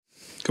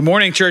Good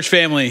morning, church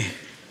family.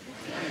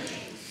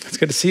 It's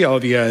good to see all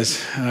of you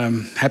guys.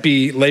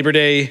 Happy Labor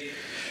Day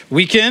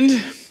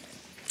weekend.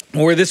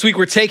 This week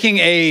we're taking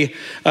a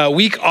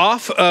week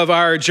off of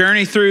our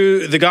journey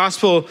through the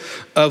Gospel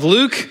of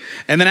Luke.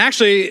 And then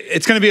actually,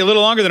 it's going to be a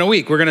little longer than a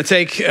week. We're going to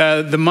take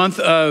the month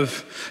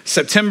of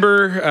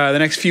September, the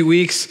next few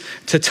weeks,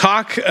 to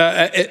talk.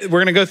 We're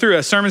going to go through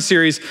a sermon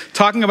series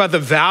talking about the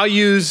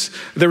values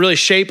that really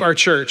shape our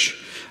church.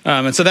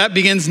 And so that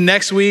begins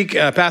next week.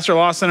 Pastor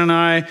Lawson and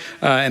I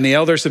and the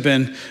elders have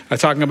been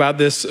talking about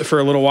this for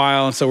a little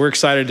while. And so we're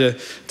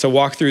excited to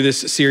walk through this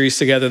series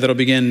together that'll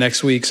begin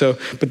next week.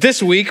 But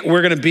this week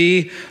we're going to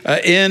be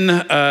in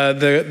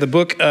the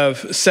book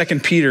of 2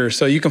 Peter.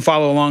 So you can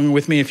follow along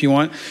with me if you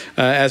want,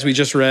 as we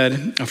just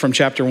read from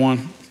chapter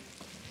 1.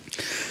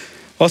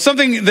 Well,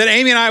 something that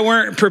Amy and I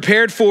weren't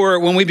prepared for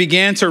when we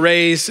began to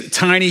raise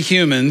tiny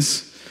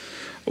humans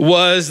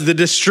was the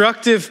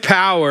destructive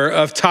power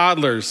of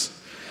toddlers.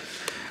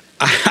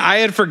 I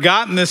had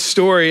forgotten this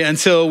story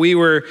until we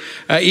were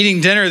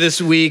eating dinner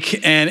this week,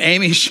 and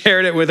Amy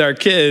shared it with our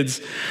kids.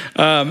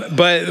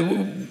 But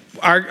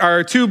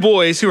our two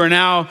boys, who are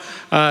now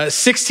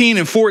 16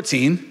 and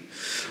 14,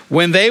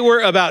 when they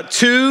were about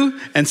 2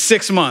 and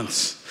 6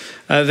 months,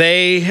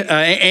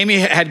 Amy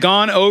had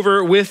gone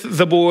over with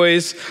the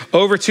boys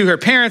over to her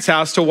parents'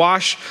 house to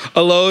wash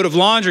a load of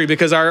laundry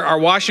because our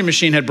washing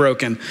machine had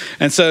broken.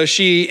 And so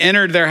she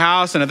entered their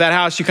house, and at that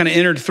house, you kind of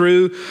entered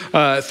through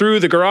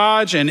the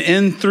garage and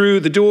in through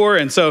the door.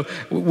 And so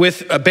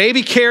with a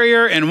baby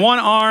carrier in one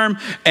arm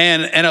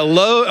and a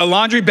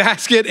laundry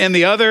basket in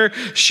the other,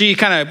 she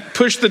kind of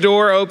pushed the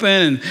door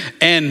open.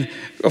 And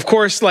of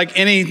course, like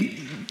any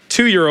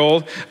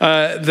 2-year-old,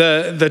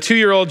 the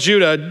 2-year-old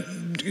Judah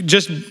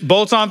just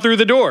bolts on through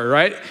the door,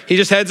 right? He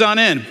just heads on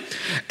in.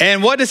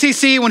 And what does he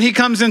see when he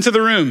comes into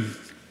the room?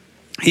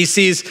 He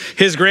sees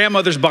his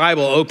grandmother's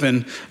Bible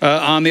open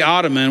on the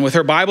ottoman with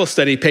her Bible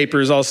study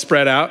papers all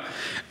spread out.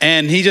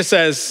 And he just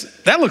says,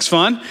 "That looks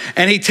fun."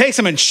 And he takes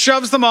them and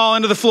shoves them all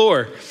into the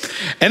floor.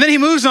 And then he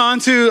moves on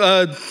to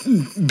a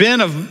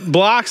bin of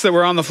blocks that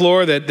were on the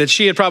floor that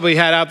she had probably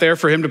had out there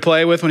for him to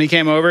play with when he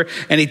came over.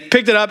 And he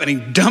picked it up and he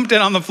dumped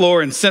it on the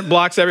floor and sent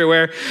blocks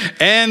everywhere.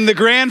 And the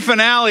grand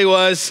finale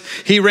was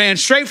he ran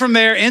straight from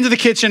there into the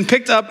kitchen,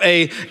 picked up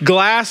a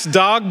glass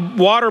dog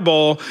water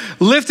bowl,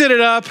 lifted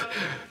it up,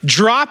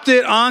 dropped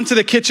it onto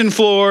the kitchen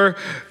floor,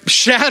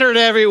 shattered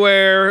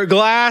everywhere,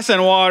 glass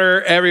and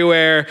water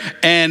everywhere,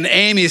 and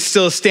Amy's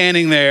still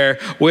standing there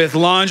with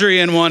laundry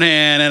in one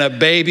hand and a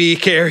baby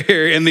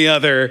carrier in the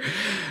other,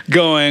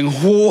 going,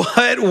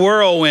 "What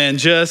whirlwind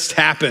just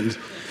happened?"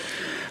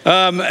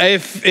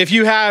 If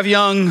you have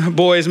young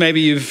boys,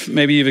 maybe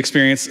you've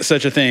experienced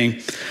such a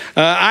thing.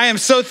 I am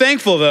so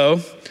thankful,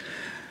 though,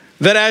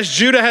 that as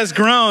Judah has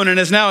grown and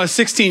is now a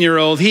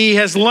 16-year-old, he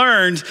has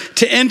learned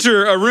to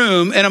enter a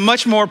room in a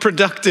much more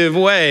productive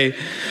way,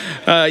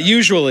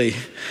 usually.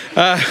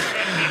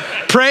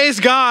 Praise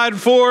God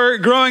for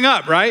growing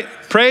up, right?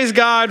 Praise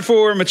God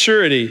for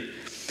maturity.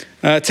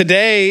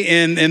 Today,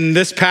 in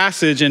this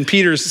passage, in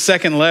Peter's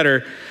second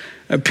letter,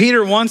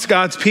 Peter wants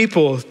God's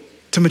people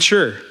to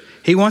mature.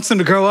 He wants them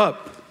to grow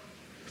up,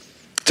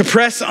 to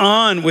press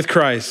on with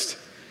Christ.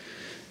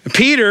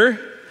 Peter,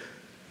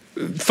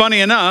 funny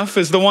enough,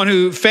 is the one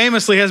who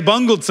famously has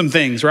bungled some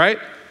things, right?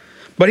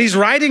 But he's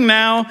writing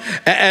now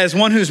as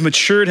one who's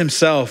matured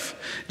himself.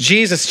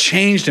 Jesus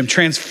changed him,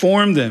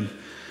 transformed him.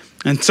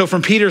 And so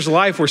from Peter's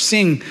life, we're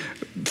seeing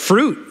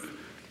fruit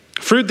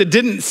that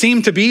didn't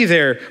seem to be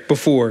there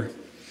before.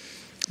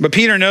 But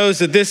Peter knows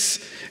that this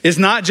is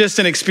not just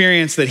an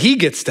experience that he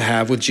gets to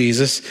have with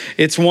Jesus.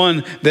 It's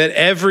one that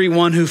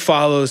everyone who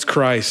follows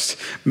Christ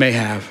may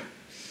have.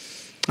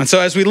 And so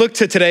as we look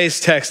to today's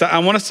text, I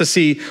want us to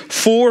see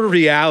 4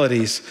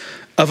 realities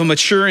of a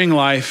maturing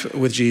life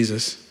with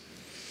Jesus.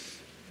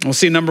 We'll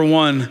see, number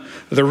 1,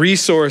 the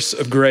resource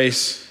of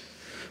grace.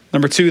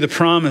 Number 2, the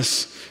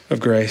promise of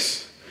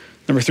grace.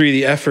 Number 3,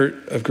 the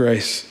effort of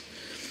grace.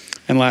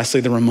 And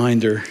lastly, the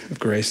reminder of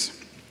grace.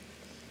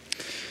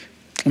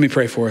 Let me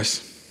pray for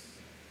us.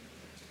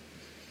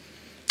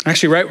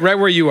 Actually, right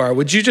where you are,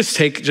 would you just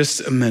take just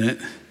a minute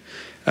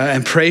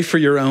and pray for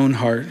your own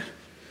heart?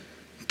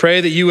 Pray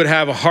that you would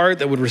have a heart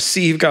that would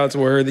receive God's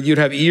word, that you'd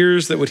have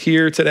ears that would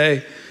hear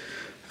today,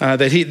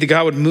 that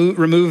God would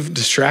remove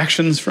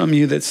distractions from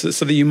you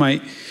so that you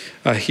might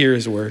hear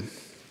his word.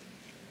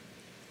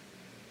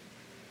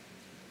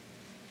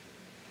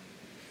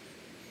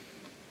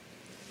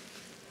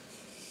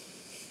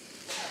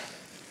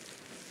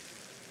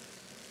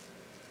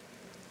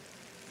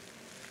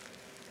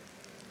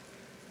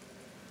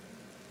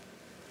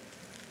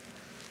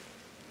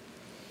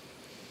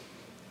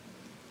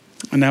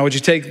 And now would you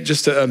take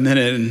just a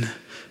minute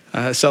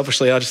and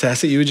selfishly, I'll just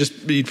ask that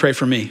you'd pray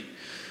for me,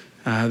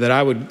 that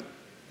I would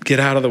get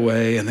out of the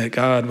way and that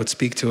God would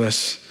speak to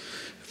us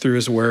through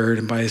his word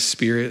and by his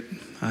spirit.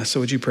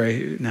 So would you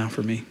pray now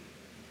for me?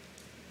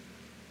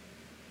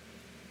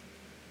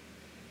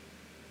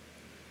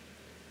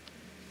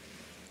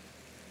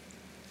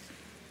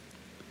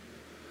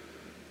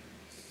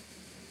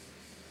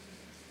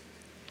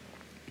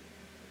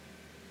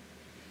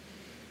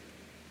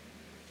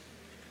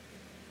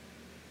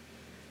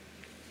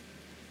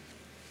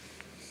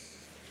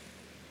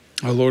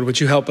 Oh Lord, would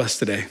you help us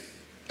today?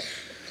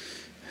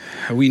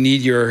 We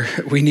need your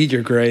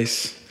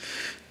grace.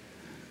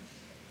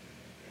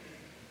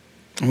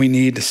 We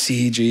need to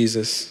see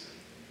Jesus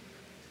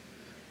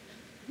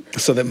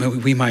so that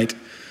we might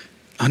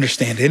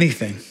understand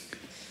anything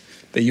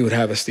that you would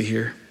have us to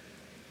hear.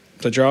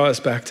 So draw us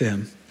back to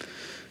him.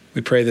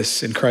 We pray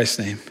this in Christ's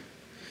name.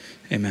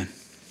 Amen.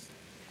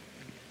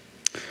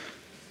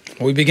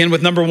 We begin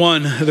with number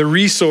one, the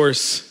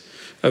resource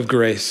of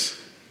grace.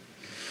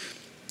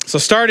 So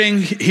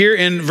starting here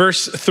in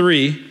verse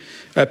 3,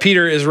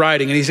 Peter is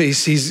writing and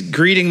he's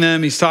greeting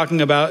them. He's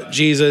talking about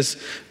Jesus.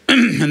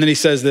 And then he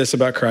says this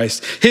about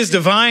Christ. His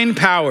divine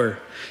power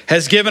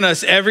has given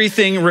us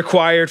everything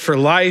required for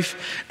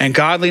life and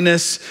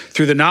godliness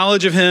through the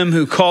knowledge of him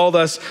who called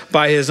us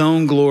by his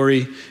own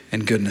glory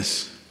and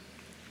goodness.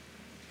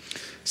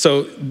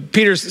 So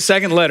Peter's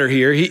second letter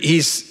here,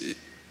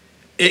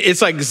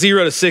 it's like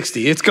 0 to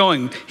 60.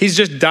 He's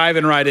just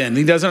diving right in.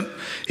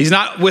 He's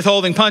not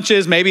withholding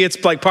punches. Maybe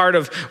it's like part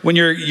of when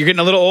you're getting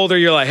a little older,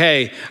 you're like,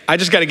 hey, I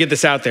just got to get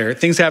this out there.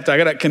 I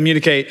got to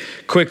communicate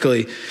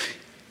quickly.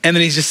 And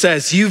then he just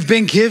says, you've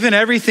been given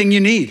everything you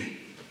need.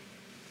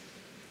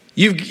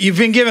 You've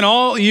been given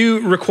all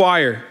you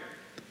require.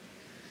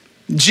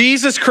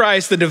 Jesus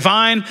Christ, the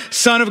divine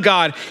Son of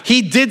God,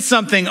 he did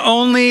something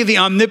only the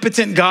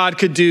omnipotent God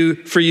could do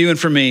for you and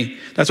for me.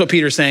 That's what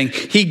Peter's saying.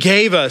 He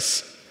gave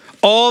us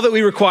all that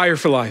we require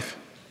for life.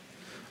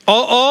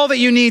 All that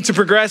you need to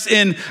progress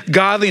in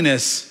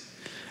godliness.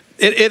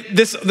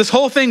 This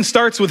whole thing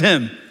starts with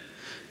him.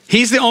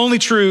 He's the only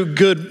true,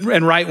 good,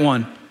 and right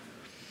one.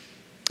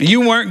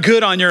 You weren't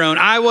good on your own.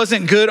 I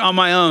wasn't good on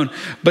my own.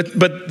 But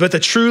the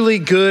truly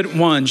good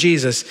one,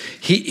 Jesus,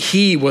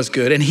 he was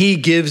good, and he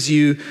gives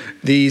you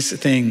these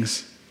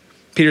things.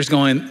 Peter's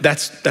going,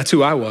 that's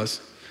who I was.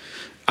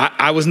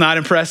 I was not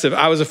impressive.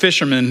 I was a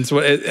fisherman.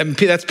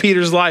 That's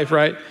Peter's life,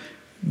 right?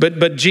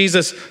 But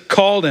Jesus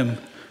called him.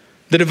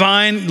 The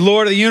divine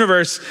Lord of the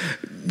universe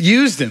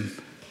used him,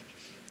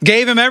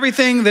 gave him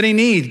everything that he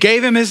needed,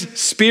 gave him his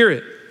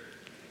spirit.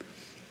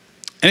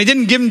 And he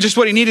didn't give him just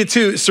what he needed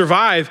to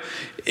survive.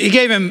 He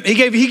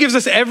gives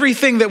us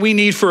everything that we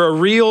need for a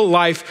real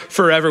life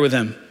forever with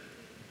him.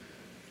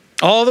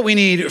 All that we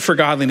need for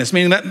godliness,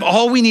 meaning that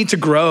all we need to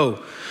grow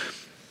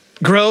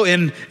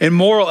in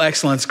moral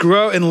excellence,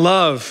 grow in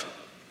love.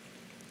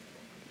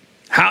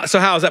 How is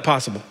that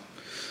possible?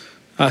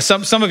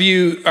 Some of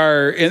you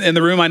are in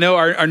the room, I know,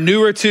 are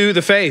newer to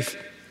the faith.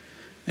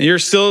 And you're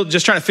still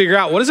just trying to figure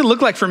out, what does it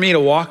look like for me to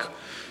walk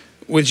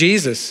with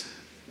Jesus?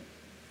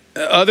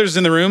 Others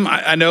in the room,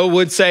 I know,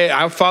 would say,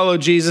 I've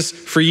followed Jesus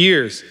for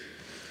years.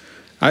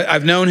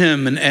 I've known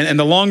him, and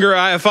the longer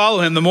I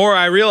follow him, the more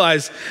I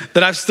realize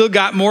that I've still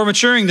got more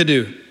maturing to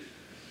do.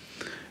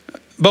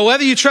 But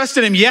whether you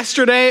trusted him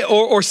yesterday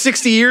or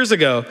 60 years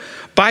ago,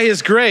 by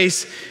his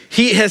grace,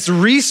 he has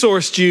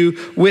resourced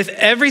you with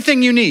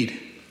everything you need.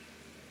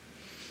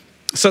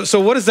 So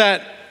what does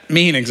that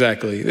mean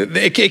exactly?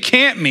 It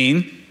can't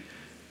mean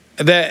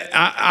that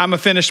I'm a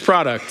finished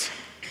product.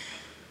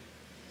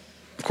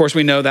 Of course,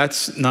 we know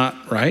that's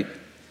not right.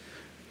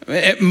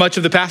 Much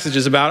of the passage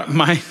is about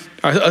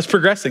us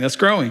progressing, us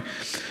growing.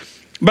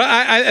 But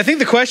I think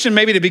the question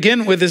maybe to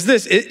begin with is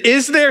this: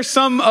 is there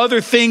some other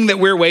thing that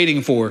we're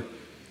waiting for?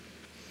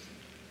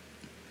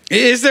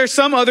 Is there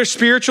some other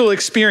spiritual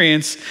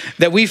experience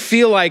that we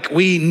feel like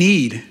we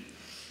need?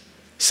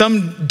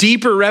 Some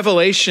deeper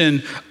revelation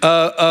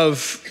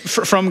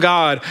from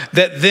God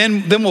that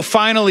then will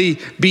finally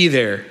be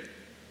there.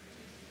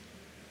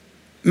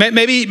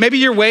 Maybe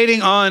you're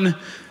waiting on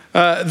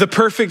the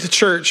perfect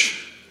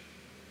church.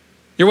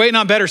 You're waiting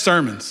on better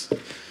sermons.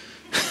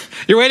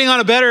 You're waiting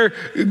on a better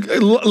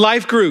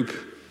life group.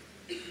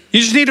 You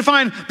just need to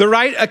find the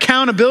right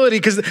accountability,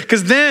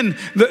 because then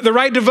the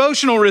right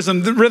devotional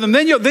rhythm,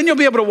 then you'll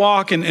be able to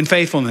walk in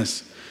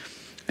faithfulness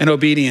and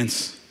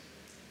obedience.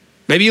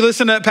 Maybe you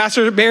listened to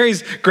Pastor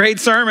Barry's great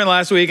sermon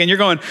last week and you're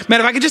going, man,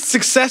 if I could just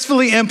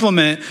successfully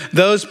implement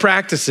those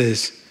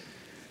practices,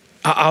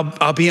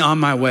 I'll be on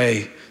my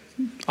way.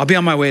 I'll be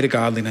on my way to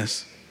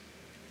godliness.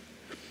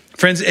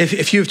 Friends,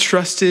 if you've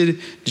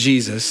trusted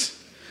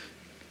Jesus,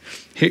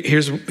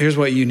 here's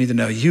what you need to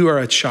know. You are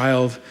a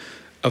child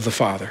of the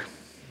Father.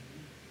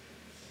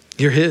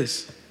 You're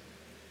his.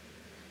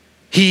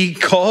 He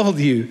called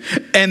you,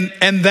 and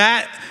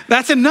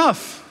that's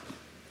enough.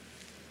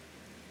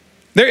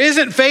 There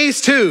isn't phase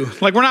 2.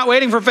 Like, we're not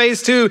waiting for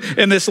phase 2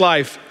 in this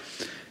life.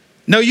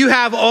 No, you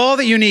have all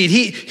that you need.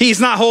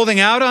 He's not holding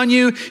out on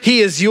you.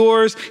 He is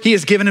yours. He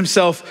has given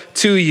himself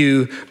to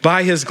you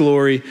by his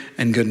glory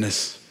and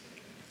goodness.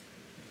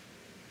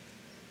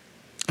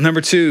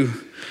 Number 2,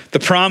 the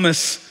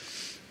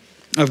promise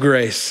of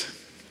grace.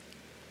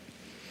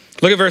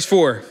 Look at verse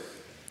 4.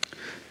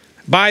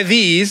 By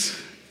these,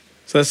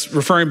 so that's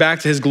referring back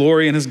to his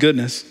glory and his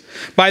goodness.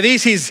 By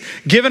these, he's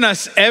given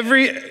us start over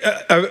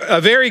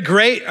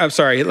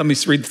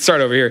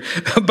here.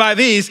 By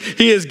these,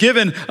 he has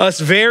given us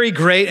very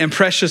great and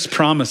precious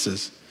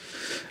promises,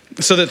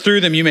 so that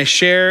through them you may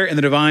share in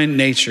the divine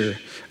nature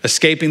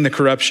escaping the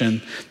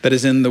corruption that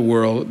is in the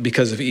world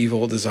because of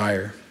evil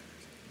desire.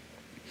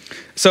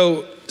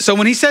 So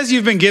when he says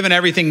you've been given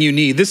everything you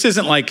need, this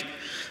isn't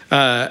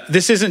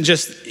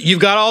just, you've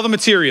got all the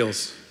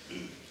materials.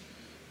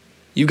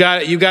 You've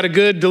got a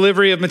good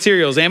delivery of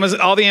materials.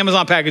 All the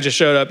Amazon packages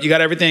showed up. You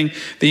got everything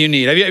that you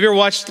need. Have you ever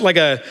watched like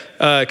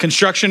a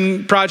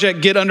construction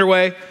project get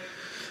underway?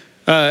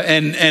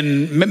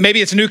 And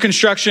maybe it's new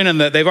construction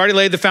and they've already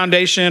laid the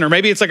foundation, or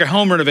maybe it's like a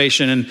home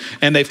renovation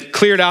and they've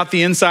cleared out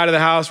the inside of the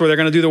house where they're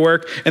going to do the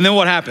work. And then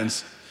what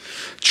happens?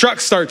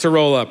 Trucks start to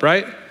roll up,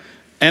 right?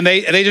 And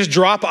they just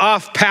drop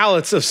off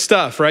pallets of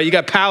stuff, right? You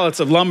got pallets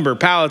of lumber,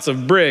 pallets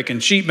of brick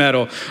and sheet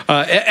metal,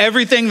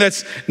 everything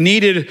that's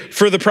needed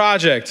for the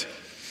project.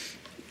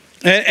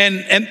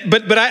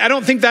 But I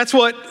don't think that's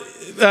what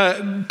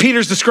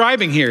Peter's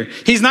describing here.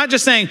 He's not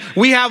just saying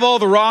we have all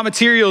the raw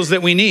materials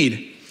that we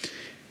need.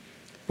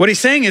 What he's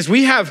saying is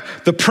we have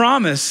the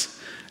promise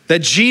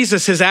that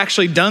Jesus has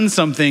actually done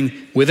something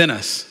within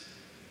us.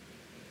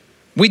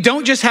 We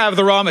don't just have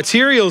the raw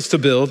materials to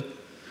build.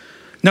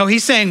 No,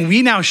 he's saying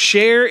we now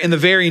share in the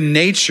very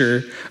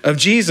nature of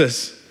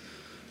Jesus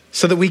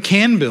so that we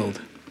can build.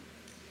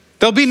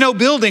 There'll be no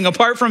building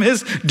apart from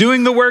his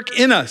doing the work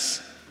in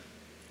us.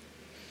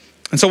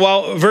 And so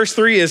while verse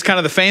 3 is kind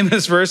of the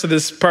famous verse of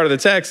this part of the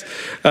text,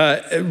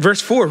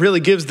 verse 4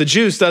 really gives the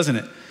juice, doesn't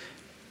it?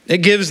 It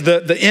gives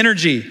the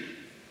energy.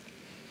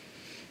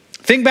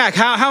 Think back,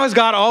 how has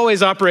God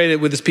always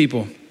operated with his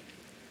people?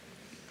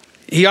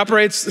 He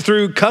operates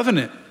through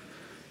covenant,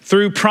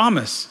 through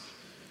promise.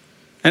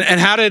 And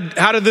how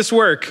did this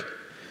work?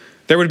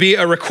 There would be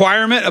a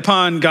requirement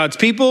upon God's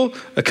people,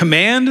 a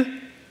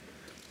command.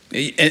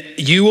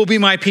 You will be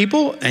my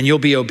people and you'll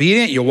be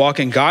obedient. You'll walk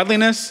in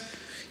godliness.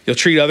 You'll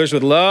treat others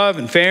with love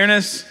and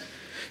fairness.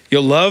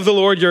 You'll love the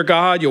Lord your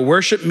God. You'll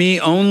worship me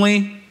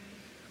only.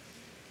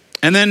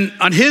 And then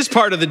on his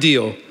part of the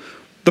deal,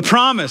 the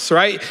promise,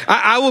 right?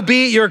 I will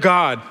be your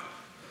God.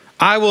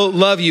 I will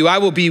love you. I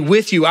will be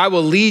with you. I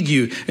will lead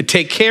you and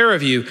take care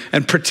of you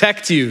and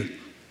protect you.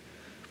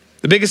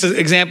 The biggest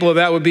example of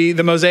that would be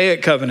the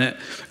Mosaic covenant,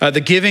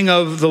 the giving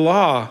of the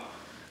law.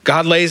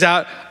 God lays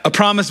out a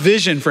promised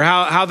vision for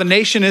how the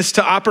nation is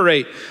to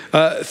operate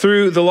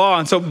through the law.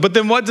 And so, but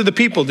then what do the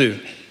people do?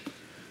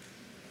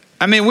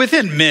 I mean,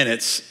 within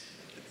minutes,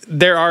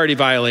 they're already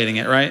violating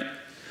it, right?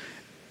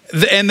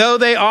 And though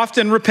they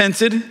often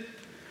repented,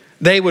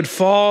 they would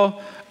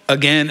fall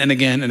again and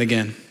again and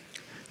again.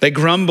 They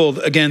grumbled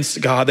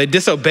against God. They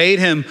disobeyed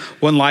him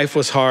when life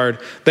was hard.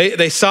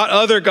 They sought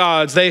other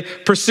gods. They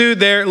pursued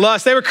their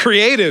lust. They were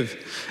creative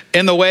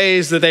in the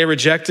ways that they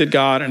rejected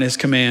God and his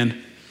command.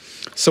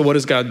 So what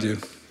does God do?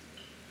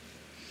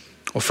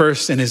 Well,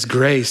 first, in his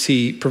grace,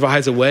 he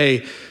provides a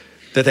way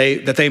that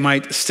they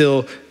might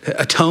still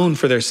atone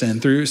for their sin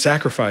through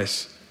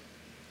sacrifice.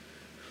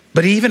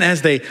 But even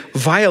as they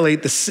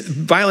violate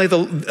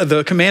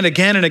the command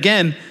again and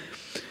again,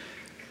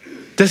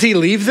 does he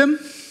leave them?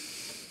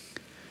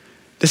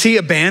 Does he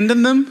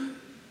abandon them?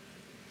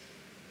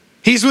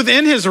 He's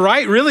within his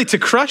right, really, to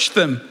crush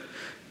them.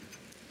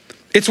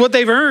 It's what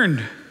they've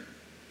earned.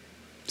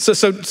 So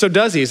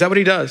does he? Is that what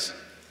he does?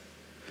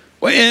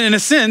 Well, in a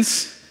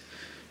sense,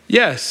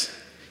 yes.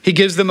 He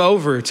gives them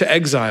over to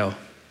exile.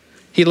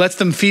 He lets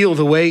them feel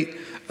the weight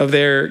of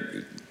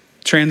their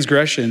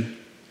transgression.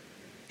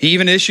 He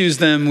even issues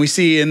them, we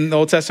see in the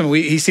Old Testament,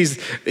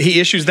 he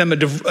issues them a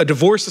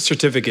divorce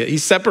certificate. He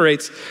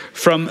separates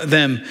from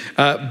them.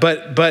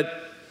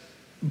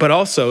 But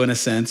also, in a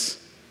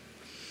sense,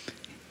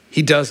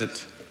 he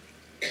doesn't.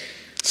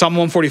 Psalm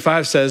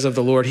 145 says of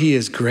the Lord, he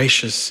is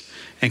gracious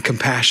and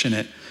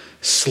compassionate,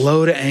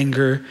 slow to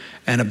anger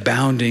and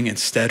abounding in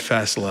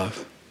steadfast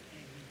love.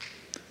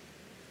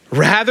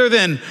 Rather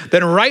than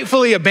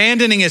rightfully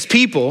abandoning his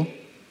people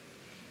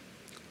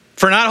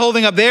for not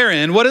holding up their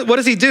end, what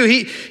does he do?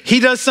 He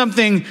does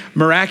something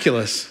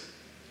miraculous.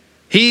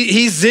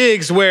 He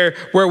zigs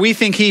where we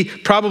think he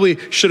probably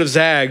should have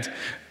zagged.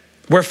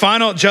 Where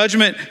final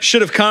judgment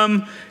should have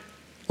come.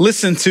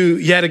 Listen to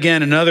yet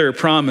again another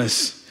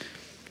promise.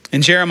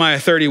 In Jeremiah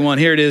 31,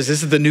 here it is.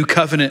 This is the new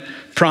covenant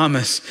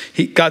promise.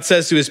 God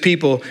says to his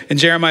people in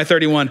Jeremiah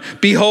 31,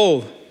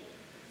 behold,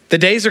 the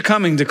days are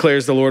coming,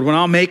 declares the Lord, when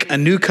I'll make a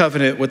new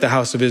covenant with the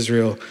house of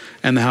Israel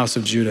and the house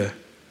of Judah.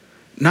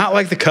 Not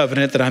like the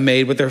covenant that I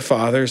made with their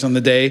fathers on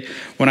the day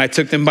when I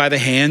took them by the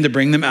hand to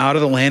bring them out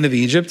of the land of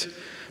Egypt.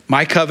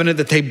 My covenant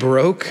that they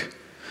broke,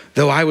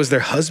 though I was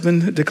their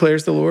husband,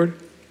 declares the Lord.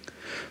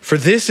 For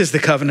this is the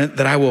covenant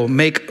that I will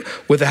make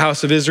with the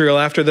house of Israel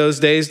after those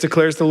days,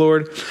 declares the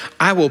Lord.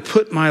 I will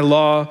put my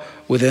law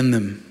within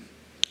them,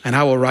 and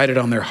I will write it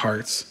on their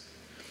hearts,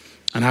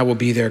 and I will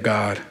be their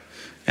God,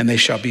 and they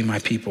shall be my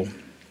people.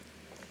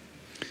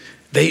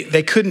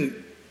 They couldn't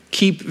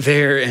keep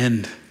their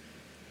end.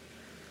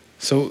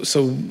 So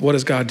what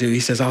does God do? He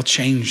says, I'll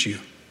change you.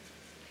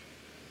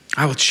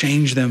 I will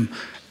change them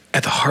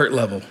at the heart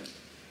level.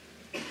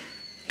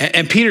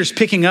 And Peter's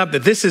picking up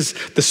that this is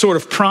the sort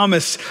of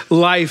promised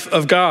life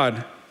of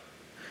God.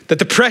 That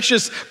the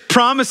precious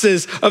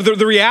promises of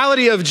the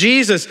reality of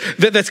Jesus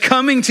that's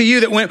coming to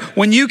you, that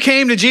when you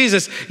came to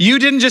Jesus, you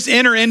didn't just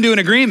enter into an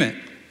agreement.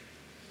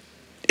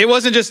 It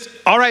wasn't just,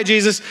 all right,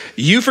 Jesus,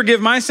 you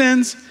forgive my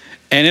sins,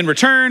 and in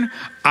return,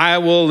 I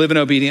will live an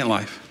obedient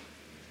life.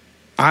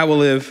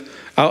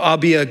 I'll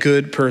be a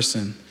good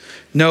person.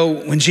 No,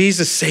 when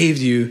Jesus saved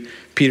you,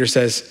 Peter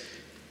says,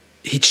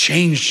 he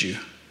changed you.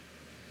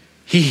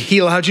 He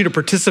allowed you to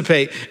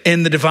participate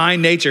in the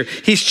divine nature.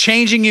 He's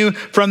changing you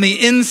from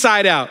the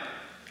inside out.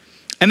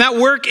 And that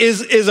work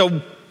is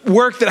a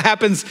work that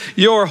happens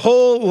your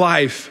whole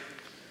life.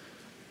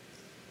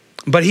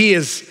 But he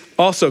is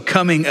also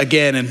coming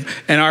again.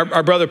 And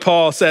our brother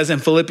Paul says in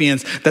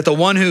Philippians that the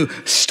one who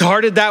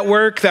started that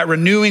work, that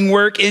renewing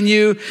work in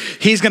you,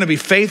 he's going to be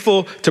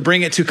faithful to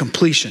bring it to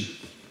completion.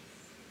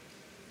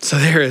 So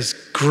there is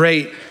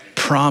great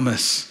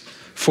promise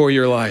for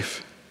your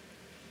life.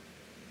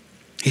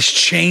 He's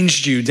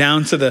changed you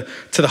down to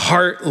the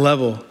heart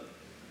level.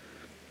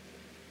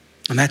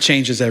 And that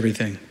changes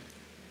everything.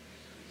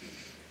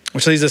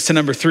 Which leads us to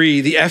number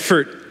 3, the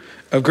effort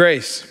of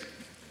grace.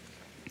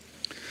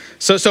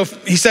 So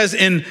he says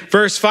in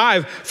verse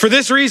 5, for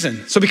this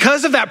reason, so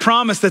because of that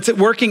promise that's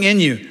working in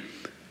you,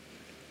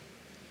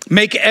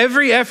 make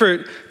every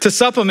effort to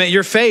supplement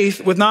your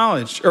faith with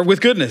knowledge, or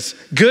with goodness,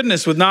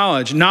 goodness with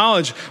knowledge,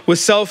 knowledge with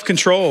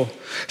self-control,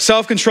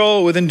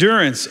 self-control with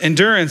endurance,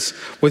 endurance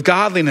with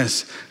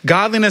godliness,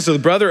 godliness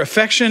with brother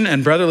affection,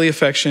 and brotherly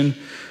affection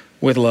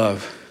with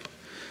love.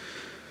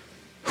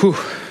 Whew.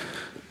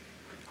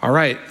 All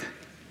right.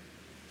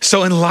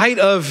 So in light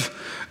of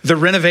the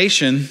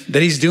renovation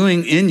that he's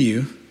doing in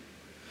you,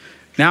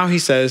 now he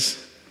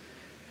says,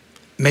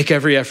 make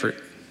every effort.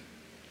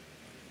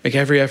 Make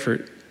every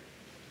effort.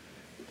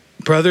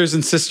 Brothers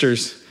and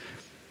sisters,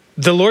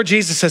 the Lord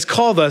Jesus has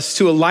called us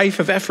to a life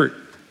of effort,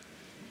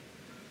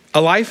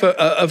 a life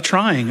of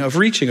trying, of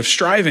reaching, of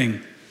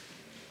striving.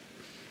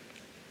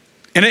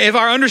 And if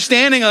our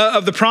understanding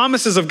of the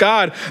promises of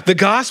God, the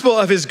gospel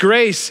of his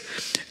grace,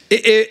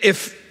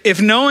 if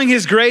knowing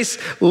his grace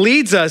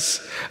leads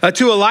us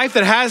to a life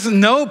that has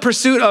no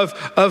pursuit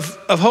of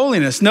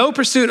holiness, no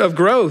pursuit of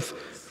growth,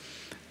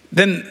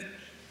 then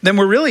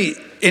we're really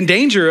in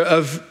danger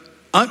of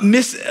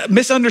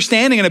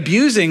misunderstanding and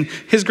abusing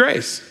his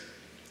grace.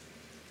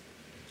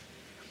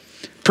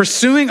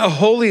 Pursuing a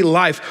holy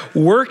life,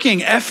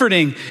 working,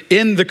 efforting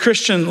in the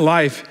Christian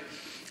life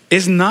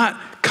is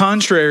not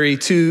contrary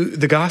to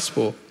the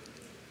gospel.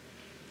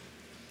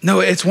 No,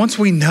 it's once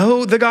we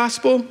know the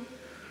gospel,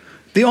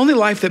 the only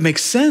life that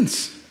makes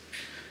sense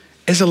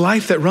is a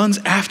life that runs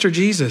after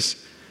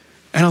Jesus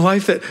and a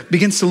life that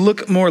begins to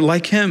look more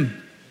like him.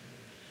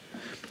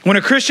 When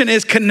a Christian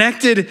is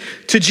connected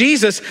to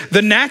Jesus,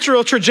 the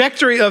natural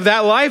trajectory of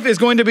that life is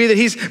going to be that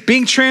he's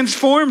being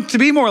transformed to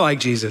be more like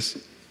Jesus.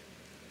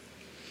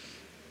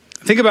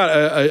 Think about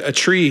a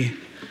tree.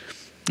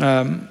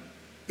 How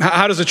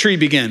does a tree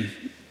begin?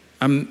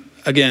 I'm,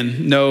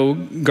 again, no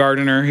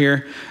gardener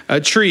here. A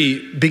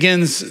tree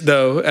begins,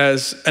 though,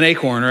 as an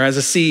acorn or as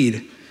a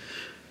seed,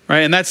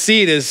 right? And that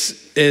seed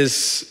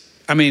is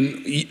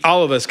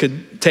all of us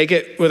could take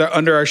it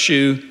under our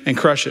shoe and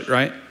crush it,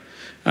 right?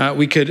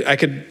 I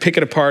could pick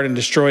it apart and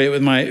destroy it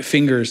with my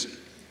fingers.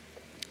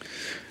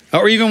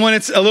 Or even when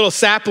it's a little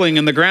sapling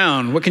in the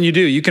ground, what can you do?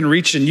 You can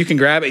reach and you can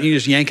grab it and you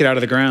just yank it out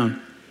of the ground.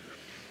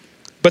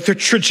 But the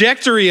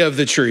trajectory of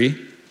the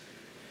tree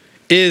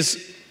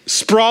is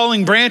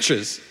sprawling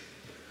branches,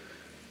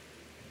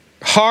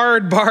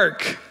 hard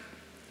bark,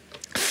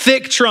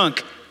 thick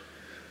trunk,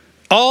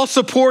 all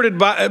supported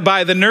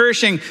by the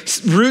nourishing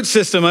root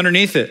system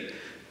underneath it.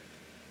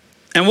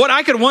 And what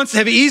I could once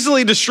have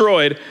easily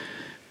destroyed,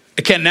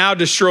 it can now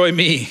destroy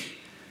me.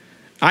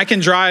 I can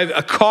drive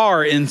a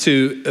car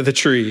into the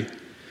tree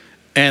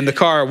and the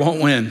car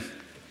won't win.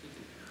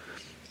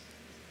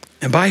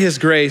 And by his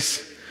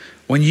grace,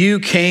 when you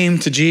came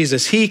to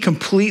Jesus, he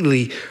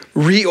completely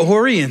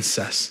reorients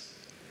us.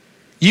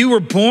 You were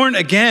born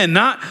again,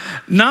 not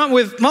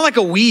like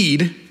a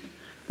weed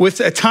with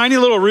a tiny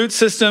little root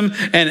system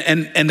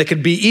and that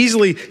could be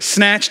easily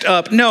snatched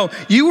up. No,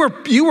 you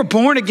were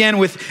born again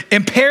with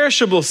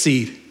imperishable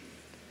seed.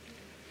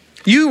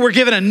 You were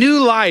given a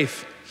new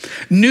life,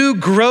 new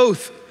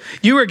growth.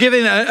 You were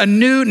given a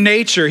new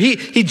nature.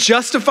 He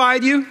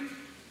justified you.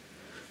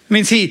 It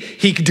means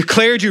he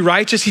declared you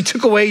righteous. He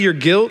took away your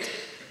guilt.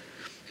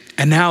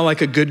 And now, like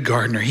a good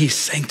gardener, he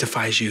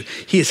sanctifies you.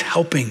 He is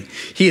helping.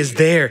 He is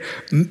there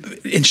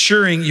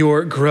ensuring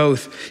your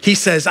growth. He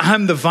says,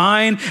 I'm the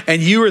vine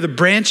and you are the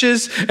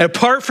branches. And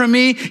apart from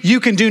me,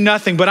 you can do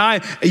nothing, but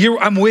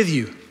I'm with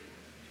you.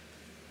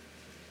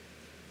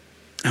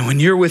 And when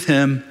you're with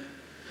him,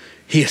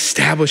 he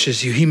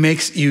establishes you. He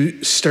makes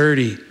you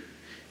sturdy.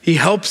 He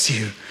helps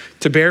you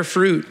to bear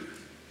fruit.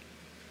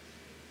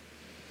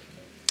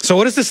 So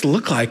what does this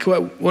look like?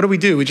 What do we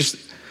do?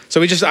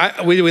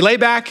 We lay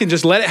back and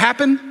just let it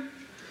happen?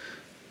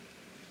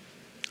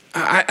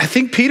 I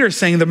think Peter is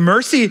saying the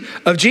mercy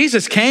of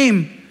Jesus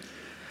came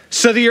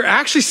so that you're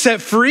actually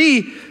set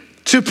free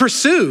to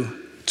pursue,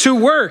 to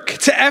work,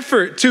 to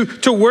effort,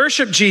 to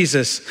worship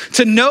Jesus,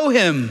 to know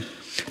him,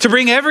 to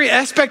bring every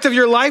aspect of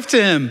your life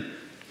to him,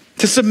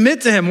 to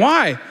submit to him.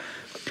 Why?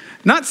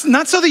 Not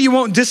so that you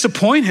won't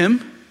disappoint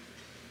him.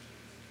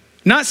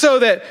 Not so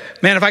that,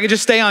 man, if I could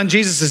just stay on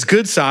Jesus'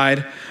 good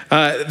side,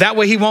 that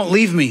way he won't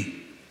leave me.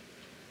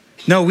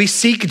 No, we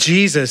seek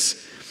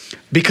Jesus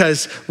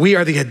because we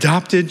are the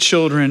adopted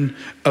children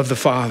of the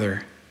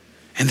Father.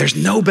 And there's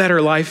no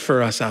better life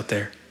for us out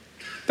there.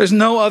 There's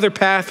no other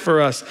path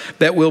for us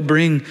that will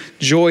bring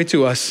joy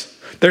to us.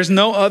 There's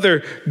no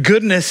other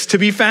goodness to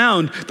be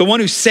found. The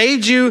one who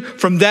saved you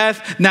from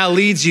death now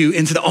leads you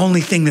into the only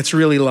thing that's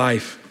really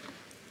life.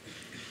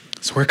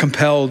 So we're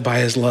compelled by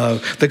his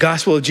love. The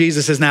gospel of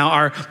Jesus is now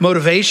our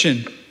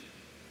motivation.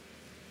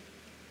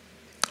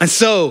 And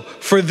so,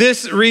 for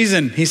this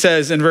reason, he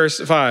says in verse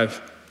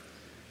 5,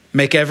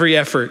 make every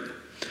effort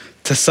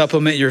to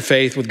supplement your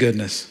faith with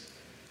goodness.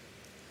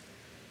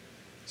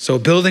 So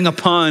building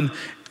upon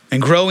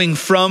and growing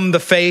from the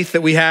faith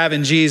that we have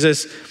in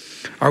Jesus,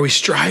 are we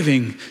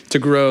striving to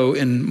grow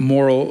in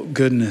moral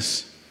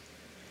goodness?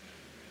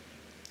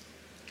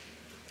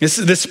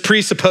 This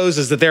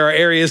presupposes that there are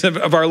areas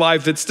of our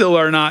life that still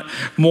are not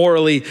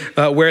morally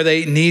where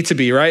they need to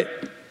be, right?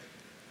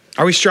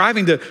 Are we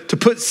striving to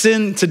put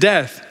sin to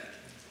death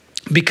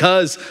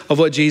because of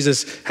what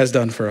Jesus has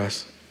done for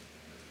us?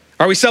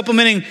 Are we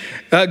supplementing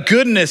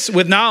goodness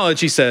with knowledge,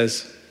 he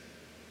says?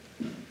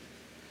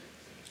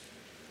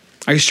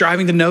 Are you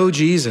striving to know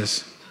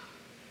Jesus?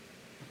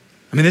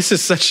 I mean, this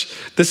is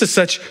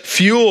such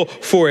fuel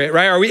for it,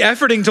 right? Are we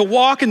efforting to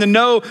walk and to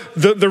know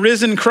the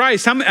risen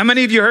Christ? How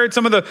many of you heard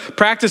some of the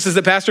practices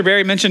that Pastor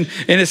Barry mentioned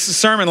in his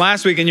sermon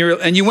last week, and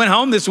you went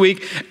home this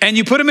week and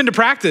you put them into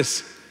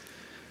practice?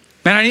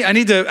 Man, I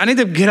need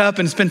to get up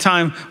and spend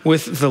time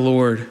with the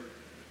Lord.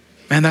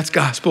 Man, that's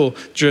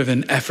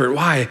gospel-driven effort.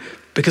 Why?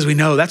 Because we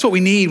know that's what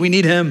we need. We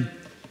need him.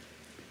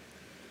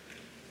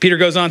 Peter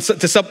goes on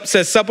to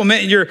says,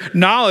 supplement your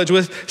knowledge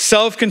with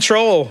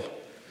self-control.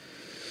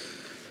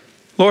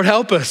 Lord,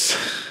 help us.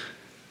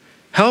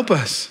 Help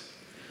us.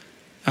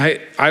 I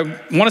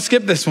want to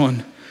skip this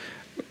one.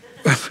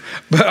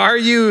 But are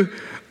you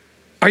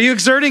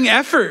exerting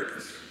effort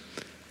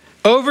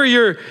over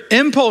your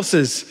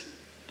impulses?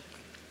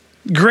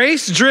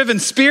 Grace-driven,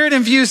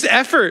 spirit-infused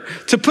effort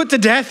to put to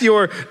death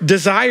your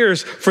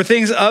desires for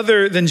things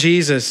other than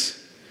Jesus.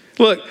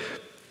 Look,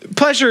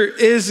 pleasure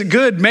is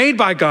good, made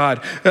by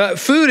God.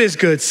 Food is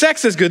good.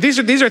 Sex is good. These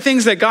are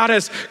things that God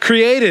has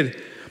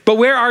created. But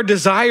where our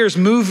desires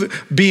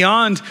move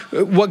beyond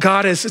what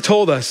God has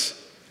told us,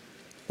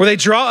 where they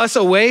draw us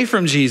away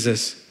from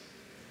Jesus,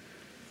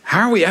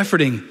 how are we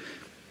efforting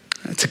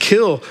to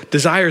kill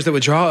desires that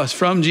would draw us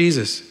from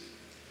Jesus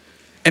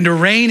and to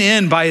rein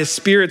in by his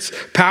Spirit's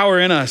power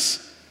in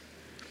us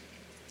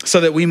so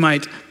that we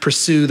might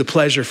pursue the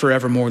pleasure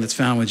forevermore that's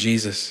found with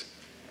Jesus?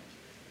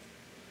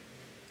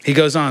 He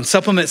goes on,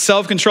 supplement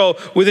self-control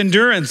with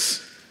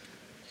endurance.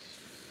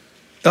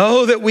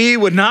 Oh, that we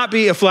would not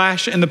be a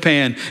flash in the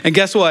pan. And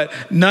guess what?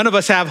 None of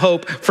us have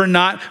hope for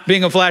not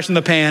being a flash in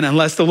the pan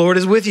unless the Lord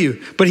is with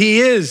you. But he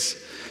is.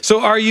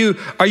 So are you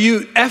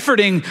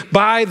efforting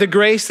by the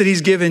grace that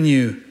he's given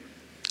you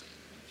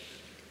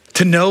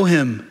to know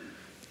him,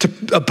 to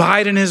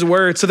abide in his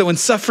word so that when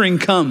suffering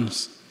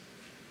comes,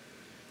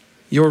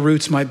 your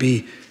roots might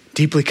be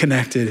deeply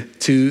connected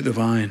to the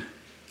vine?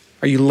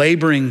 Are you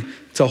laboring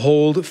to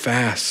hold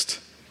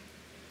fast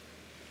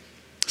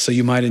so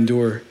you might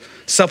endure?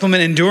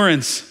 Supplement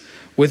endurance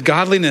with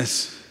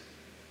godliness.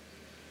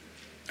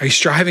 Are you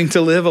striving to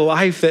live a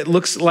life that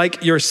looks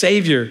like your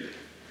Savior,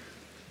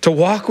 to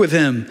walk with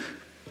him?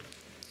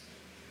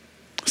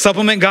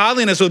 Supplement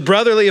godliness with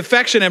brotherly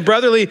affection, and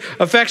brotherly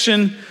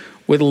affection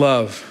with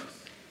love.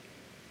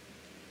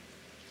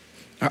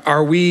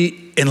 Are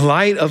we, in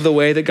light of the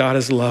way that God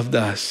has loved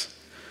us,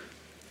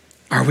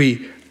 are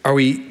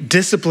we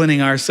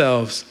disciplining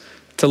ourselves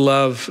to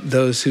love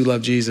those who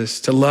love Jesus,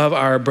 to love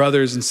our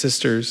brothers and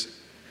sisters?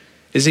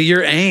 Is it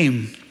your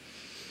aim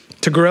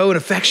to grow in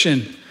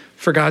affection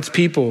for God's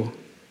people?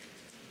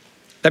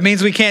 That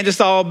means we can't just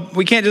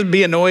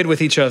be annoyed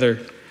with each other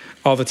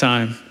all the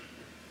time.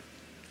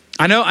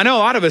 I know a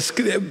lot of us,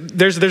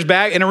 there's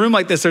in a room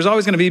like this, there's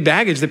always going to be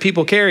baggage that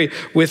people carry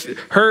with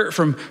hurt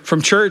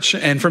from church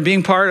and from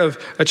being part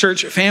of a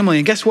church family.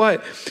 And guess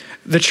what?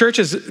 The church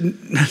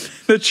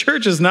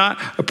is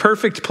not a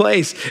perfect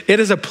place. It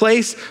is a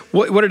place,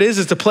 what it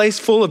is a place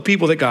full of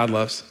people that God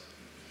loves.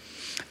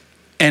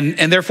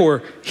 And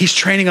therefore, he's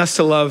training us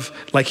to love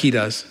like he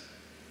does.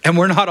 And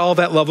we're not all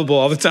that lovable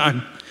all the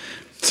time.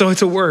 So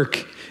it's a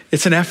work.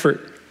 It's an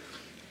effort.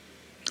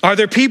 Are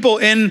there people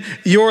in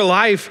your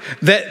life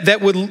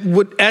that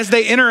would as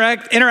they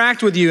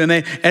interact with you and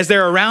as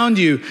they're around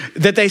you,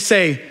 that they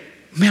say,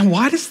 man,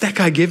 why does that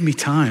guy give me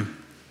time?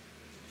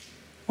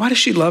 Why does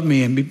she love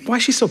me? And why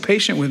is she so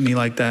patient with me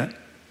like that?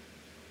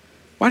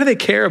 Why do they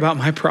care about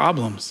my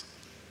problems?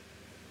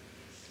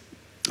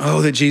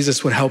 Oh, that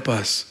Jesus would help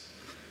us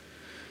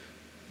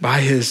by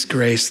his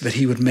grace, that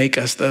he would make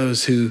us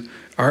those who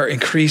are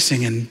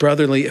increasing in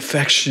brotherly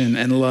affection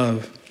and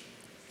love.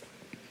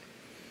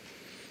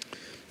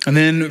 And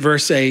then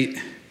verse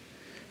 8,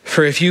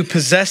 for if you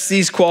possess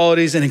these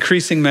qualities in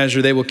increasing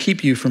measure, they will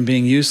keep you from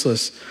being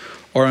useless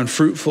or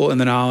unfruitful in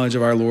the knowledge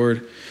of our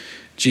Lord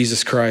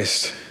Jesus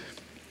Christ.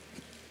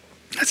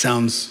 That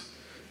sounds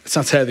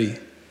heavy.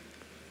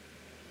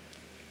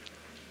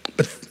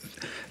 But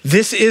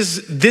this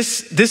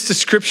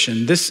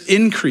description, this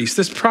increase,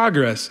 this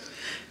progress,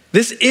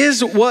 this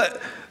is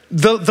what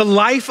the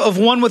life of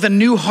one with a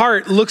new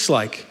heart looks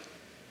like.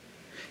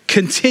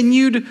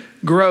 Continued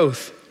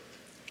growth.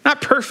 Not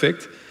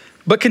perfect,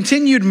 but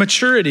continued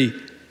maturity.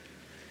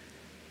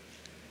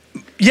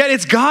 Yet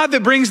it's God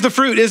that brings the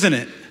fruit, isn't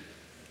it?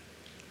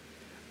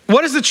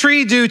 What does the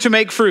tree do to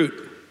make fruit?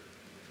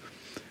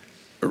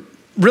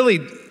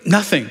 Really,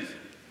 nothing.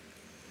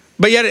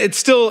 But yet it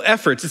still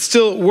efforts, it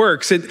still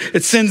works.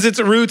 It sends its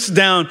roots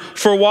down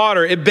for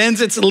water. It bends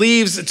its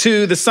leaves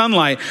to the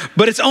sunlight.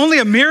 But it's only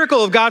a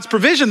miracle of God's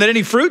provision that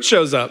any fruit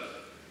shows up.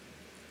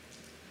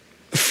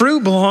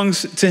 Fruit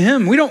belongs to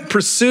him. We don't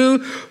pursue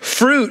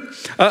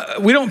fruit.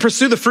 We don't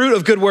pursue the fruit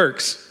of good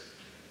works.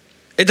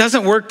 It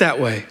doesn't work that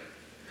way.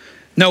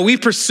 No, we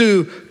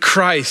pursue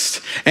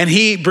Christ and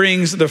he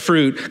brings the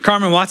fruit.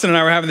 Carmen Watson and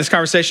I were having this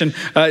conversation.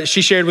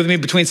 She shared with me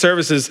between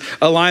services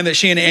a line that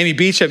she and Amy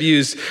Beach have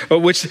used,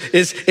 which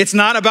is, it's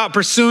not about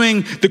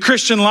pursuing the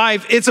Christian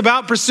life. It's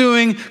about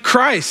pursuing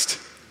Christ.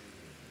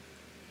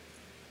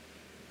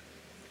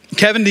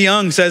 Kevin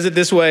DeYoung says it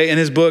this way in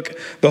his book,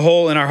 The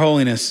Hole in Our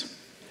Holiness.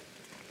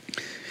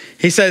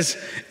 He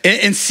says,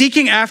 in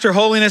seeking after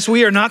holiness,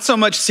 we are not so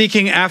much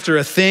seeking after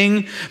a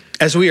thing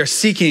as we are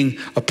seeking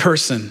a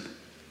person.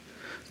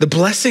 The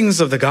blessings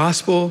of the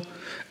gospel,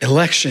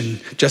 election,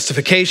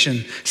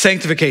 justification,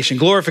 sanctification,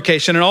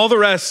 glorification, and all the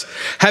rest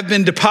have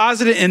been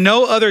deposited in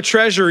no other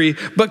treasury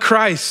but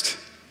Christ.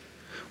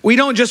 We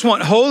don't just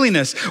want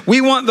holiness.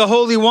 We want the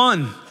Holy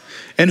One,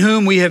 in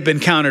whom we have been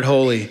counted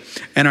holy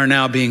and are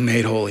now being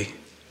made holy.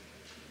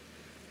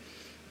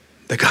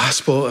 The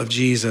gospel of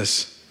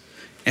Jesus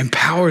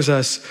empowers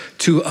us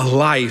to a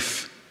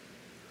life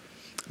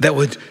that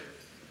would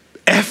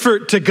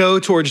effort to go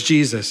towards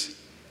Jesus.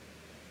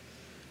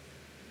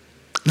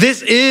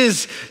 This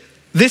is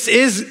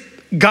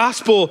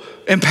gospel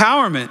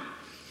empowerment.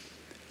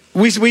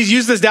 We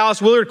use this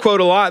Dallas Willard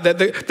quote a lot, that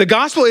the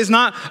gospel is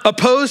not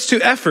opposed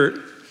to effort.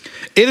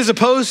 It is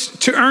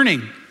opposed to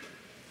earning.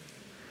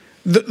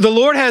 The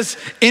Lord has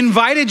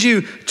invited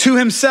you to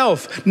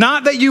himself,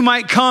 not that you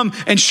might come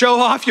and show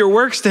off your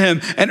works to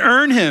him and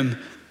earn him.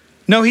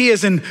 No, he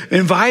has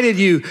invited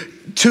you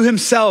to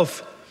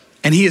himself,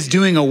 and he is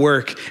doing a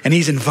work, and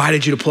he's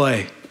invited you to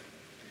play.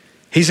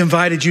 He's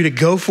invited you to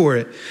go for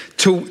it,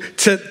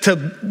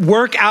 to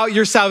work out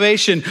your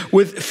salvation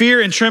with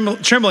fear and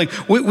trembling.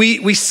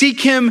 We seek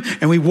him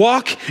and we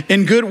walk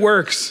in good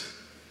works.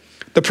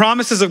 The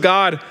promises of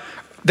God,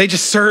 they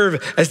just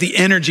serve as the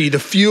energy, the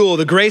fuel,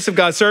 the grace of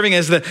God serving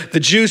as the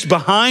juice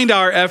behind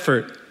our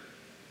effort.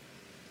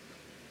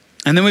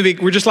 And then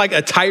we're just like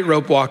a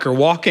tightrope walker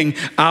walking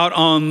out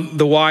on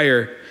the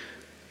wire.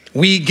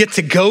 We get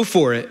to go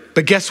for it.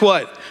 But guess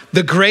what?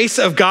 The grace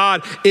of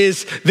God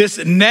is this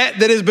net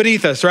that is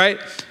beneath us, right?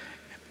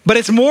 But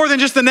it's more than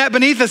just the net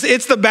beneath us.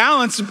 It's the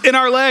balance in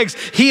our legs.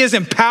 He is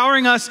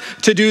empowering us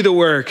to do the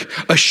work,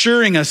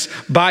 assuring us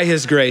by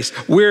his grace.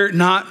 We're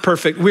not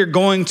perfect. We're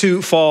going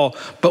to fall,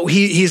 but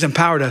he's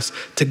empowered us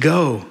to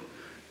go.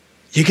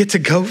 You get to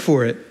go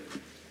for it.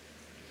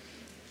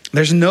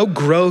 There's no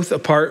growth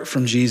apart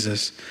from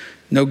Jesus,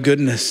 no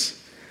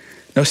goodness,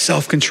 no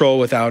self-control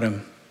without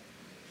him.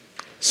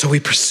 So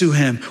we pursue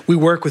him. We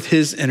work with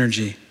his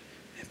energy,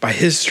 by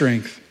his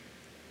strength.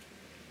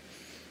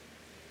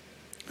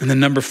 And then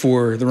number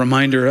 4, the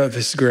reminder of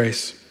his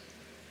grace.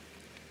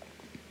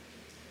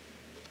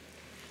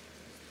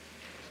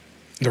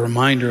 The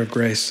reminder of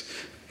grace.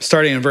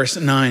 Starting in verse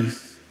 9.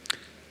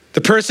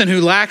 The person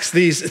who lacks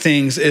these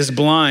things is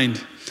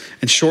blind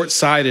and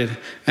short-sighted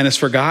and has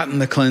forgotten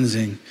the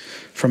cleansing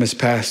from his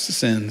past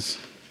sins.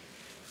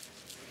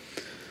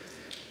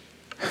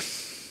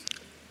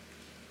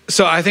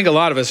 So I think a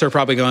lot of us are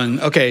probably going,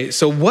 okay,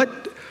 so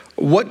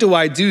what do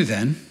I do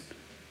then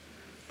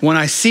when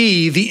I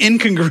see the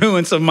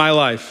incongruence of my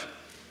life?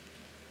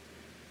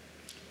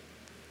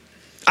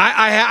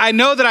 I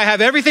know that I have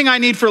everything I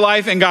need for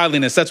life and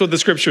godliness. That's what the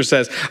scripture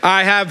says.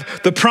 I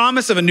have the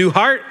promise of a new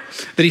heart,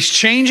 that he's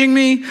changing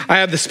me. I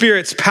have the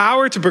Spirit's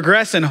power to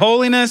progress in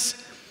holiness.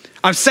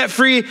 I'm set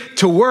free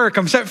to work.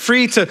 I'm set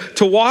free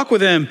to walk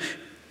with him,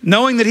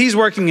 knowing that he's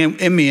working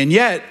in me. And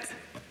yet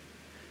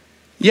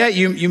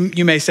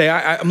you may say,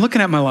 I'm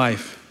looking at my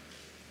life,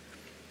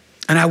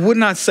 and I would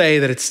not say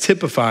that it's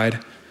typified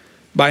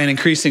by an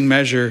increasing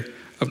measure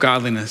of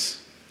godliness.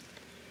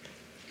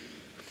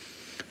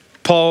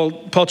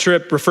 Paul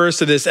Tripp refers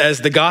to this as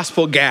the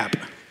gospel gap.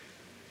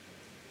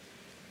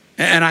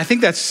 And I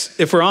think that's,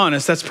 if we're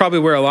honest, that's probably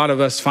where a lot of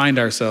us find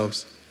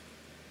ourselves.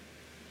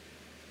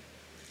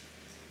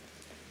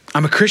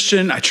 I'm a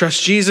Christian, I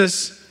trust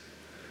Jesus,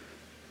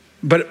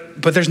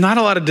 but there's not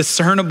a lot of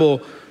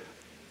discernible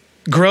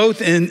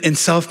growth in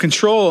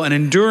self-control and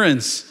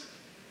endurance.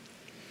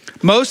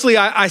 Mostly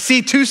I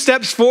see 2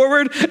 steps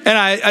forward and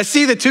I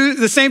see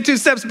the same 2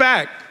 steps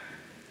back.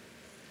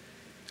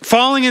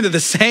 Falling into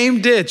the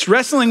same ditch,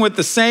 wrestling with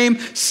the same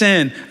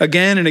sin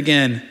again and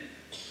again.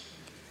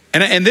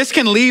 And this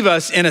can leave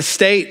us in a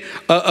state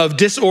of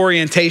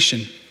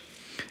disorientation.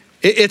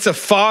 It's a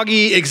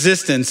foggy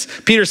existence.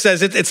 Peter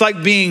says it's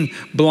like being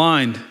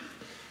blind.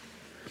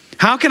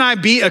 How can I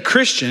be a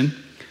Christian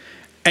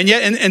and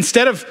yet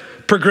instead of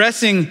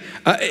progressing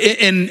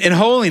in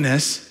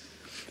holiness,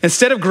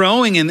 instead of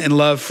growing in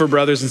love for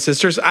brothers and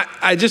sisters,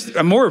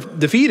 I'm more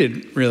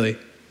defeated, really.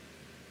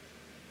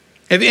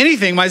 If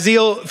anything, my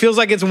zeal feels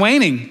like it's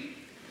waning.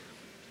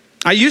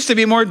 I used to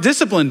be more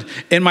disciplined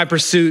in my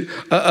pursuit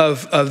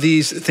of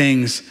these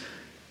things,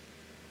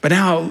 but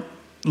now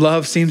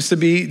love seems to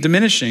be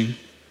diminishing,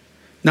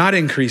 not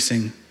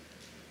increasing.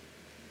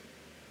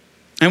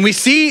 And we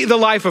see the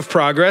life of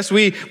progress.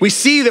 We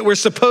see that we're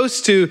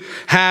supposed to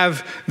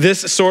have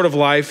this sort of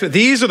life.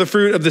 These are the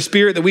fruit of the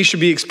Spirit that we should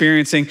be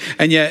experiencing.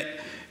 And yet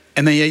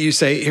you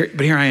say,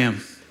 here I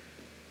am.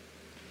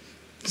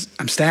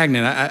 I'm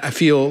stagnant. I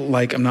feel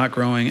like I'm not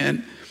growing.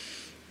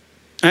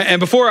 And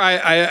before I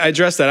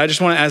address that, I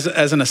just want to,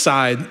 as an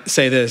aside,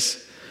 say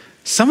this.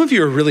 Some of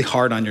you are really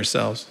hard on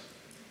yourselves.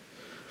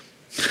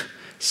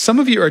 Some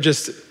of you are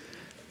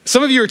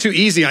too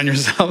easy on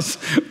yourselves,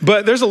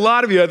 but there's a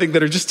lot of you, I think,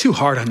 that are just too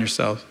hard on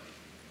yourselves.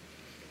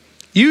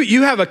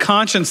 You have a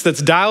conscience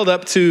that's dialed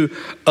up to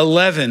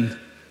 11.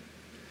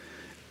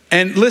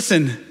 And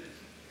listen,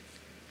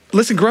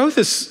 growth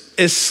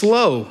is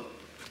slow.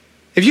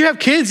 If you have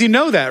kids, you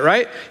know that,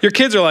 right? Your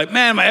kids are like,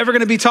 man, am I ever going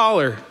to be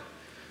taller?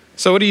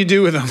 So what do you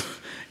do with them?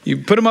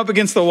 You put them up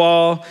against the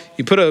wall,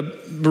 you put a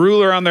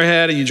ruler on their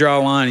head, and you draw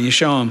a line, and you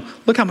show them,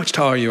 look how much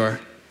taller you are.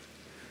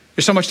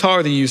 You're so much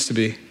taller than you used to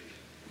be.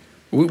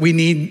 We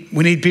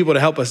need people to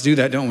help us do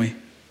that, don't we?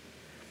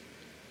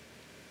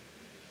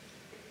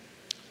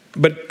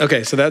 But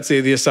okay, so that's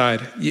the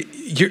aside.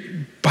 You're,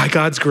 by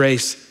God's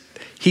grace,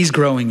 He's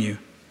growing you.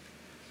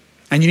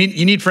 And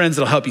you need friends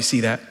that'll help you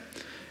see that.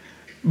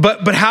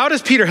 But how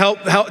does Peter help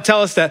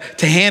tell us that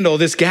to handle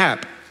this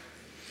gap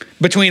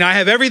between I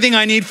have everything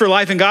I need for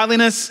life and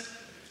godliness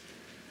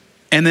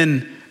and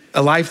then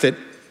a life that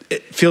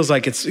it feels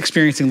like it's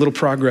experiencing little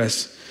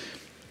progress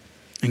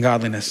in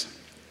godliness?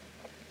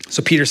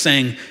 So Peter's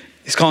saying,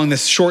 he's calling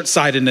this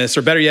short-sightedness,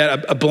 or better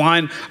yet, a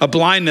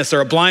blindness or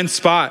a blind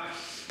spot.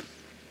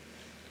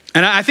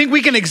 And I think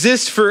we can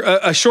exist for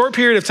a short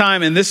period of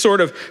time in this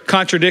sort of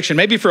contradiction,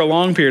 maybe for a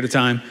long period of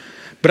time.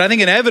 But I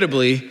think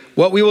inevitably,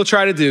 what we will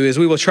try to do is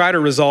we will try to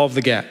resolve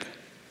the gap.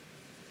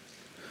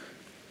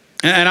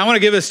 And I want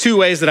to give us 2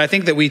 ways that I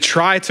think that we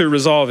try to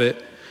resolve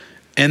it,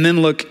 and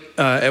then look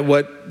at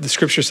what the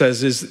scripture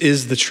says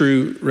is the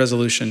true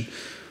resolution.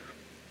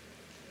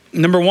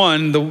 Number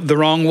 1, the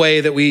wrong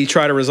way that we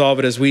try to resolve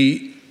it is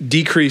we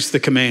decrease the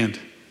command.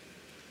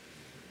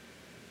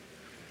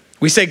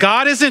 We say,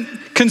 God isn't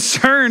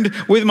concerned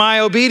with my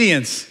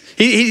obedience.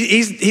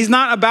 He's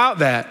not about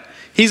that.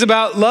 He's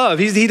about love.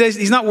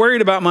 He's not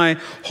worried about my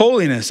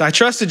holiness. I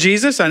trusted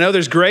Jesus. I know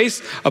there's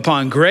grace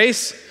upon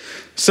grace.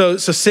 So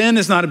sin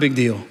is not a big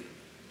deal.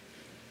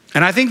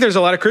 And I think there's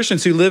a lot of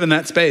Christians who live in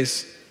that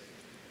space.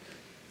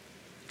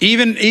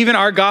 Even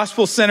our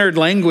gospel-centered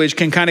language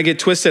can kind of get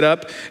twisted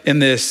up in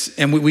this.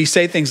 And we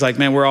say things like,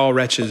 man, we're all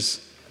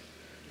wretches.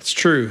 It's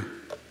true.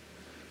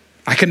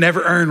 I can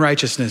never earn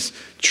righteousness.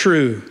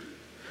 True.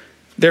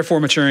 Therefore,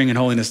 maturing in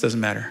holiness doesn't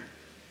matter.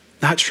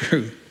 Not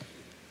true.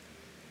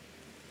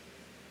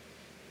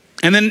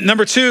 And then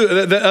number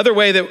 2, the other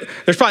way that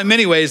there's probably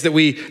many ways that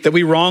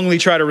we wrongly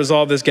try to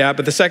resolve this gap.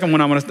 But the second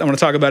one I want to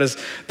talk about is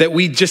that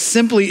we just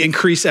simply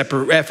increase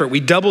effort.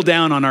 We double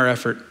down on our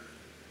effort.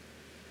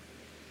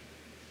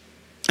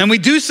 And we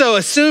do so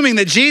assuming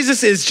that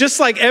Jesus is just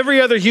like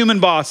every other human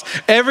boss,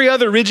 every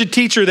other rigid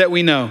teacher that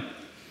we know.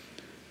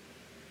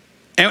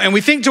 And we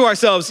think to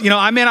ourselves,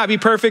 I may not be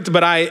perfect,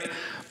 but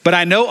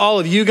I know all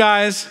of you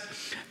guys,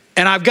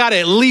 and I've got to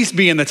at least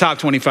be in the top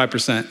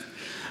 25%.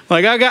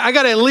 Like I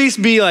got to at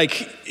least be like,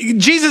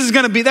 Jesus is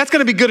that's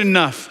going to be good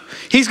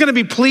enough. He's going to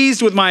be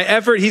pleased with my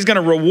effort. He's going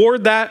to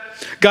reward that.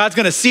 God's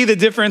going to see the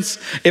difference.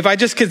 If I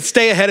just could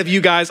stay ahead of you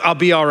guys, I'll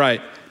be all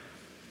right.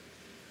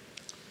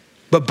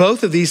 But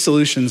both of these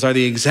solutions are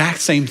the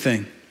exact same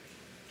thing.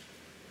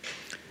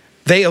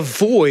 They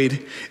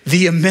avoid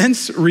the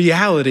immense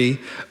reality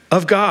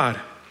of God.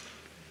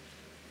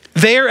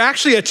 They are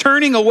actually a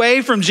turning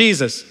away from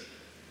Jesus.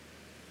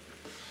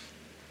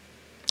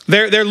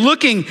 They're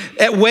looking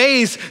at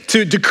ways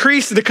to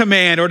decrease the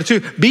command or to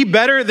be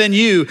better than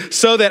you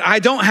so that I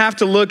don't have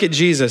to look at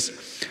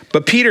Jesus.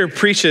 But Peter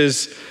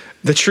preaches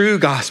the true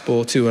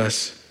gospel to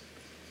us.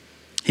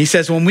 He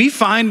says, when we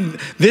find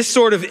this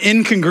sort of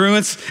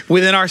incongruence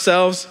within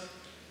ourselves,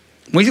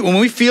 when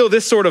we feel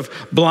this sort of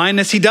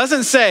blindness, he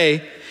doesn't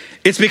say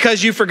it's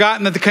because you've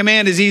forgotten that the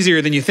command is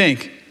easier than you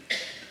think.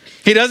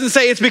 He doesn't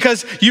say it's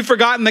because you've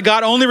forgotten that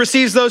God only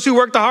receives those who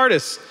work the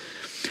hardest.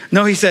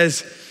 No, he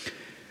says,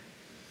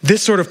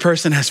 this sort of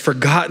person has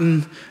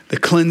forgotten the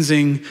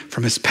cleansing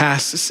from his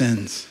past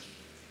sins.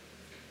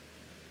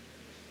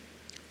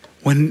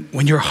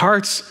 when your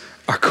hearts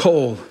are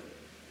cold,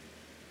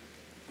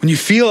 when you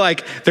feel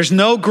like there's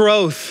no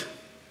growth,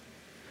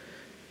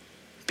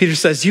 Peter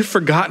says, you've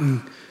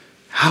forgotten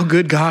how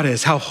good God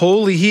is, how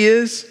holy he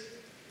is,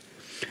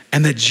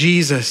 and that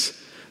Jesus,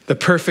 the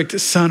perfect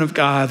Son of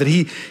God, that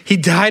he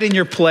died in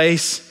your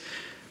place.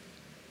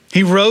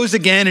 He rose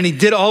again and he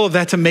did all of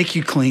that to make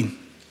you clean.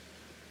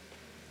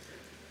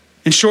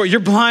 In short, you're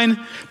blind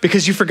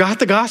because you forgot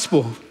the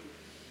gospel.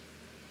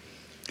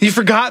 You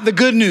forgot the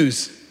good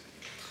news.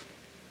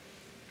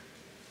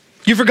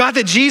 You forgot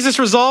that Jesus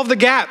resolved the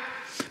gap.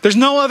 There's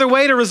no other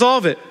way to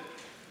resolve it.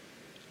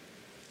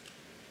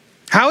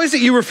 How is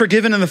it you were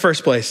forgiven in the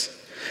first place?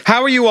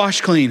 How were you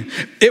washed clean?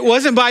 It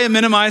wasn't by a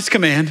minimized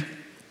command.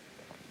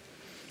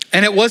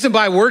 And it wasn't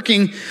by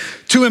working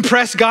to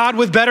impress God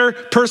with better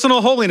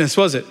personal holiness,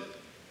 was it?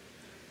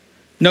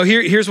 No,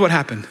 here's what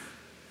happened.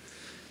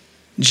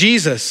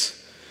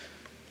 Jesus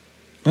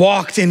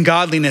walked in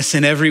godliness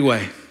in every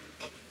way.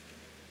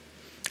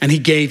 And he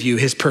gave you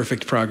his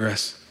perfect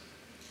progress.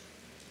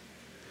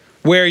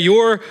 Where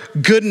your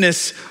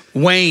goodness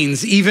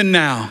wanes, even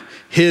now,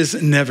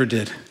 his never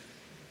did.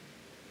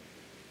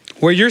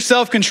 Where your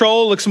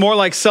self-control looks more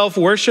like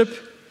self-worship,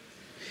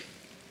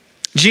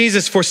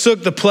 Jesus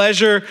forsook the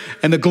pleasure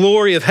and the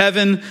glory of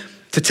heaven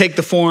to take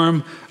the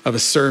form of a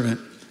servant.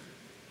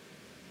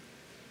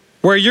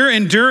 Where your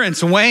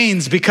endurance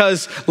wanes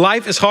because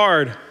life is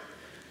hard,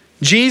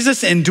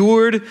 Jesus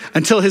endured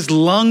until his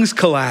lungs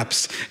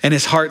collapsed and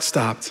his heart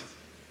stopped.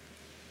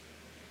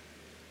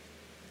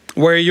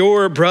 Where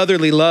your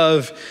brotherly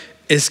love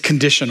is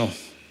conditional,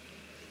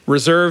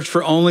 reserved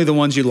for only the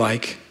ones you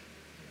like,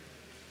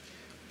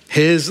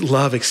 his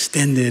love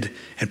extended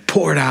and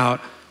poured out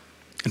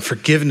in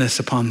forgiveness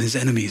upon his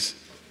enemies.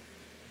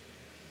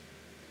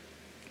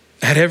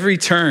 At every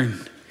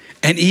turn,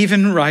 and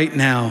even right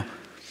now,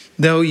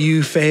 though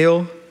you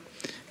fail,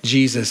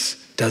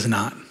 Jesus does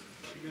not.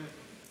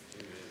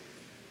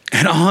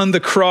 And on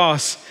the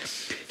cross,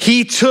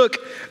 he took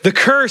the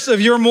curse of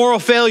your moral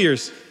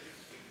failures.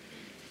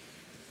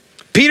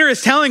 Peter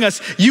is telling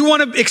us, you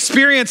want to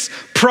experience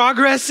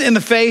progress in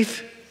the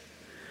faith?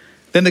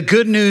 Then the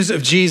good news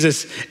of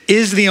Jesus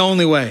is the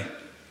only way.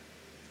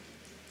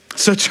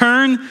 So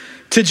turn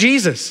to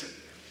Jesus.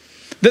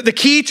 The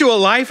key to a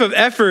life of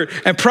effort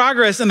and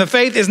progress in the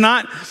faith is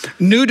not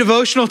new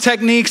devotional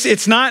techniques.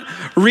 It's not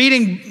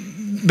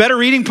better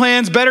reading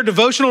plans, better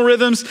devotional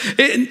rhythms.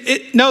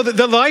 No,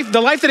 the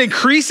life that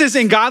increases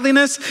in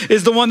godliness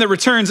is the one that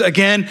returns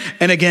again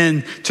and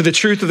again to the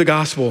truth of the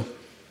gospel.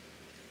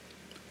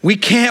 We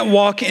can't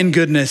walk in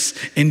goodness,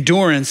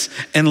 endurance,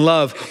 and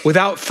love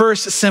without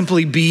first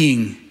simply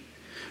being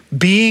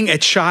a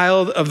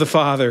child of the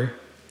Father,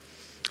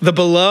 the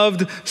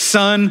beloved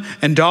son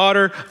and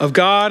daughter of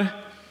God.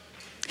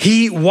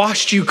 He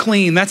washed you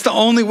clean. That's the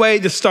only way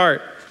to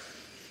start.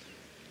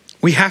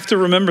 We have to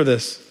remember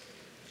this.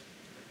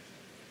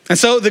 And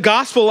so the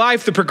gospel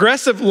life, the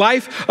progressive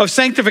life of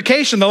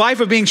sanctification, the life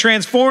of being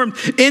transformed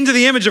into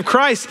the image of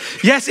Christ,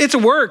 yes, it's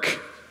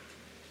work.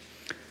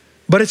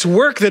 But it's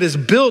work that is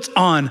built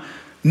on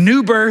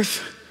new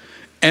birth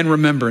and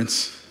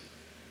remembrance.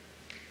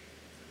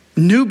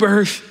 New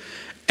birth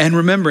and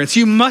remembrance.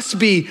 You must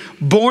be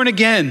born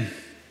again.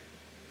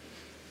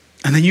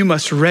 And then you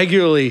must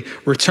regularly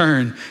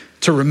return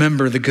to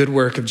remember the good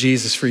work of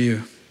Jesus for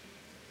you.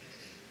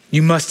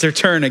 You must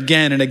return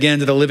again and again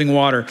to the living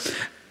water.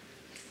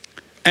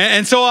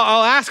 And so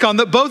I'll ask on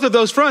both of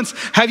those fronts,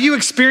 have you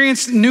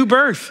experienced new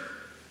birth?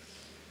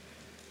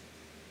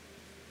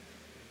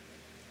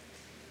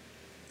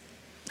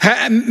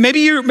 Maybe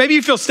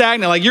you feel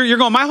stagnant, like you're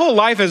going, my whole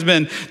life has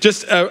been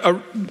just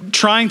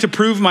trying to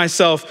prove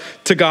myself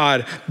to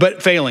God,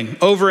 but failing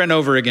over and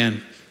over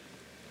again.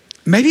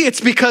 Maybe it's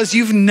because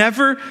you've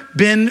never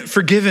been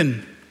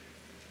forgiven.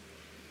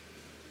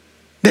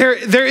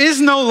 There is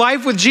no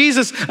life with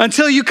Jesus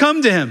until you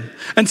come to him,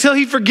 until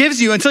he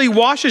forgives you, until he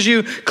washes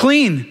you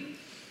clean.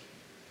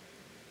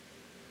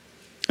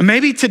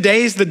 Maybe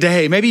today's the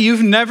day. Maybe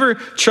you've never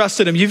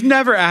trusted him. You've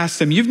never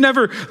asked him. You've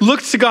never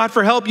looked to God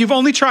for help. You've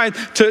only tried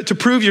to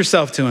prove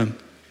yourself to him.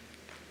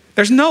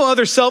 There's no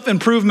other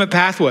self-improvement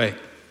pathway.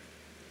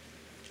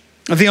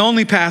 The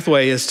only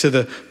pathway is to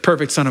the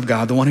perfect Son of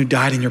God, the one who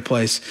died in your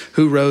place,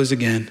 who rose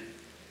again.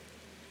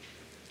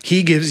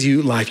 He gives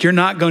you life. You're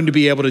not going to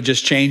be able to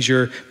just change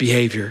your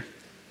behavior.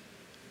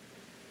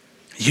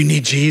 You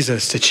need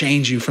Jesus to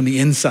change you from the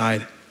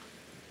inside.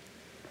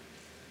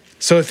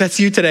 So if that's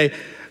you today,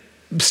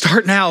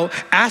 start now.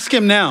 Ask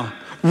him now.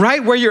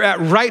 Right where you're at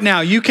right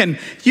now, you can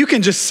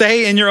just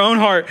say in your own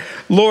heart,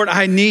 Lord,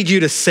 I need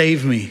you to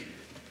save me.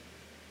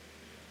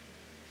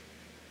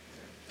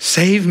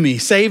 Save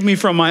me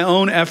from my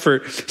own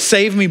effort.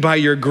 Save me by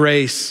your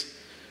grace.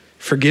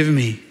 Forgive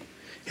me.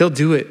 He'll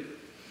do it.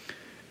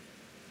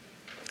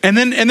 And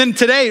then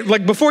today,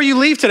 like before you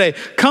leave today,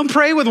 come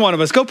pray with one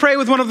of us. Go pray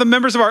with one of the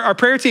members of our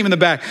prayer team in the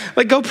back.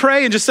 Like go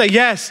pray and just say,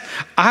 yes,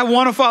 I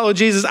want to follow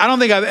Jesus. I don't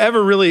think I've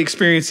ever really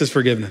experienced his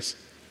forgiveness.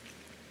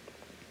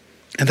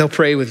 And they'll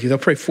pray with you. They'll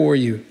pray for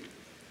you.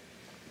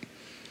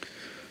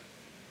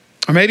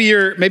 Or maybe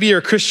you're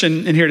a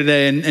Christian in here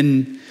today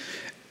and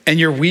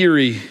you're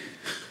weary,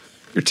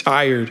 you're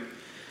tired.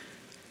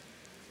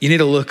 You need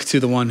to look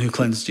to the one who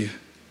cleansed you.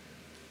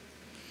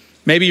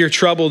 Maybe you're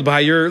troubled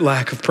by your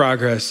lack of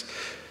progress.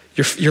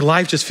 Your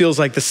life just feels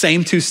like the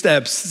same two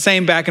steps,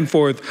 same back and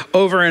forth,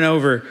 over and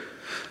over.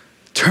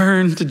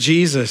 Turn to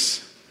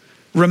Jesus.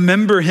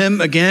 Remember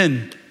him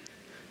again.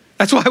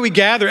 That's why we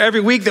gather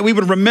every week, that we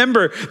would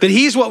remember that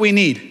he's what we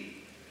need.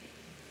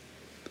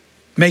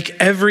 Make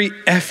every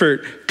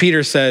effort,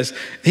 Peter says.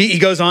 He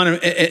goes on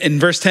in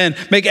verse 10,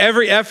 make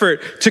every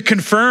effort to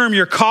confirm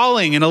your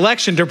calling and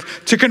election,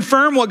 to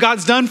confirm what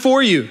God's done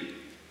for you.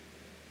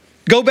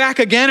 Go back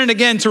again and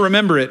again to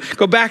remember it.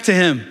 Go back to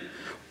him.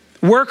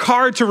 Work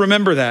hard to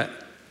remember that.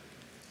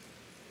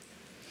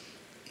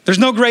 There's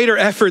no greater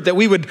effort that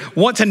we would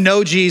want to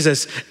know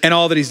Jesus and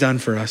all that he's done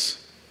for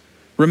us.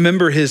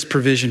 Remember his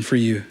provision for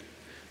you.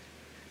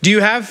 Do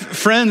you have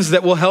friends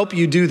that will help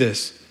you do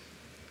this?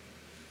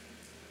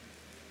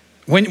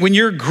 When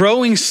you're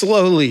growing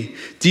slowly,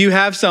 do you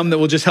have some that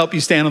will just help you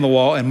stand on the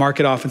wall and mark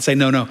it off and say,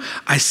 no,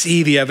 I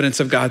see the evidence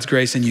of God's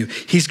grace in you.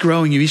 He's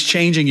growing you. He's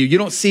changing you. You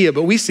don't see it,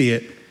 but we see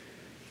it.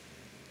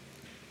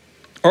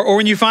 Or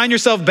when you find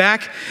yourself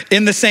back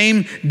in the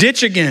same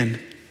ditch again,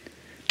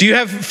 do you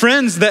have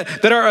friends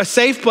that are a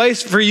safe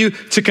place for you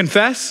to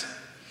confess?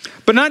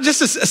 But not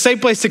just a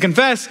safe place to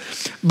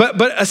confess, but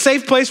a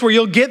safe place where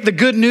you'll get the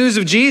good news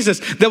of Jesus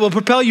that will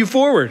propel you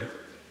forward.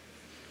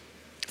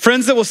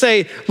 Friends that will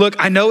say, look,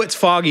 I know it's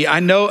foggy.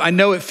 I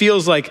know it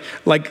feels like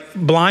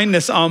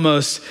blindness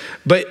almost,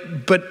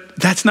 but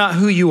that's not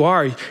who you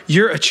are.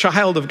 You're a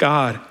child of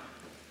God.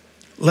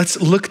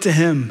 Let's look to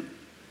him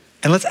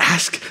and let's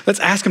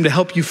ask him to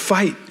help you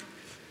fight,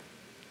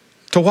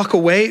 to walk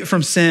away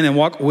from sin and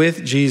walk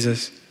with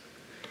Jesus.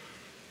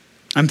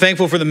 I'm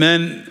thankful for the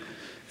men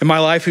in my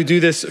life who do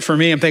this for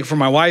me. I'm thankful for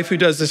my wife who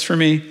does this for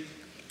me.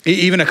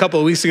 Even a couple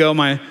of weeks ago,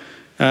 my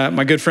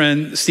good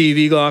friend, Steve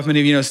Egloff,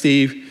 many of you know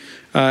Steve,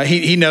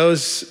 he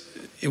knows,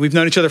 we've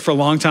known each other for a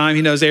long time.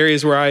 He knows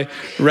areas where I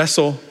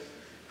wrestle.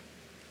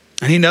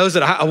 And he knows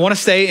that I want to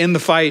stay in the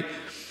fight.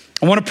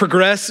 I want to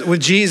progress with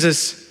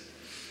Jesus.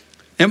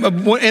 And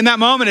in that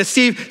moment, as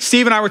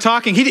Steve and I were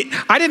talking,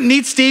 I didn't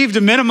need Steve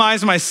to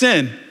minimize my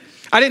sin.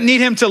 I didn't need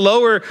him to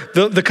lower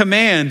the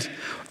command.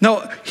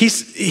 No,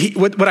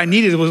 what I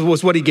needed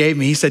was what he gave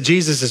me. He said,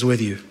 Jesus is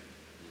with you.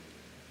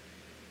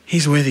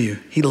 He's with you.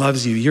 He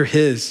loves you. You're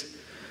his.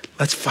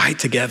 Let's fight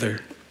together.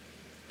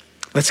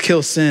 Let's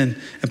kill sin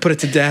and put it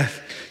to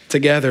death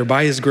together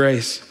by his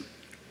grace.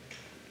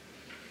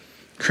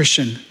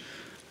 Christian,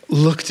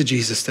 look to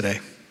Jesus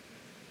today.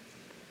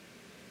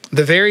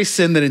 The very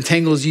sin that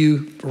entangles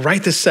you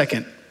right this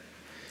second,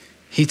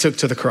 he took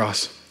to the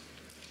cross.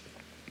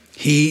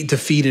 He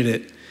defeated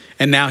it,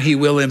 and now he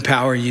will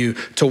empower you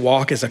to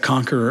walk as a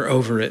conqueror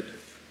over it.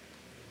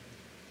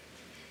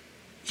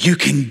 You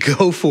can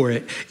go for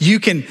it. You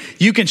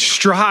can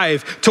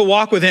strive to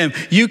walk with him.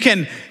 You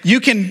can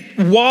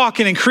walk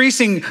in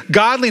increasing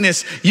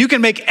godliness. You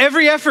can make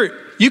every effort.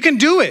 You can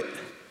do it.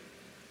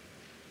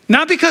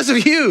 Not because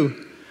of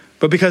you,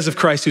 but because of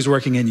Christ who's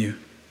working in you.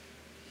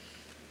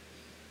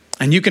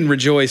 And you can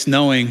rejoice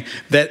knowing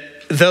that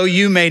though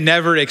you may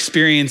never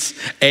experience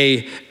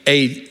a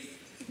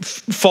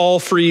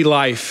fall-free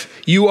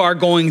life, you are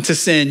going to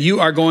sin. You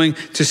are going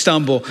to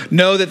stumble.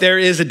 Know that there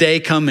is a day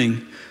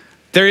coming.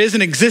 There is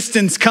an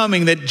existence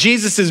coming, that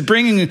Jesus is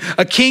bringing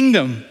a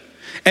kingdom,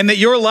 and that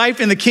your life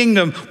in the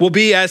kingdom will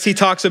be, as he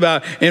talks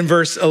about in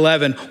verse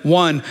 11,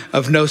 one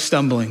of no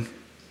stumbling.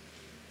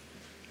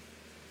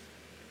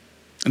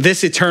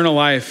 This eternal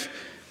life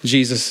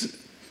Jesus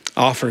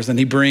offers and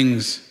he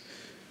brings,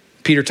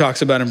 Peter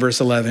talks about in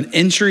verse 11,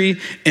 entry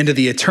into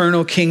the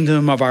eternal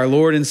kingdom of our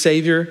Lord and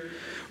Savior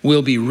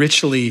will be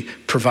richly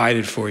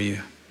provided for you.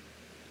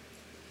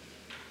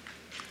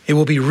 It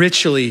will be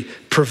richly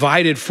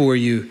provided for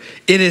you.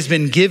 It has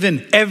been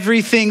given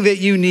everything that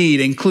you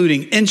need,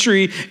 including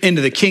entry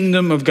into the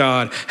kingdom of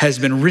God, has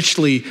been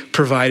richly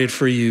provided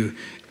for you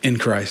in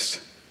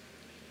Christ.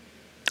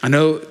 I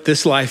know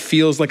this life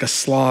feels like a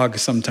slog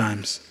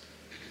sometimes,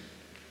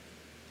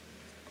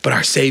 but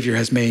our Savior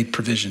has made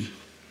provision.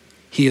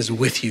 He is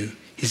with you.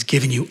 He's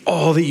given you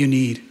all that you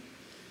need.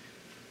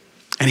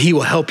 And he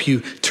will help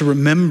you to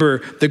remember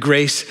the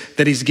grace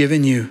that he's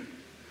given you.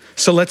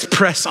 So let's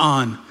press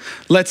on.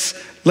 Let's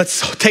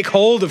take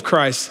hold of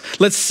Christ.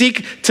 Let's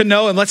seek to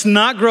know him. Let's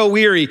not grow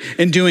weary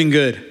in doing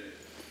good,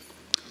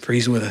 for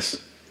he's with us.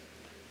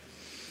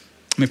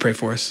 Let me pray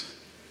for us.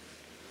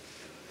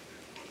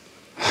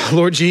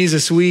 Lord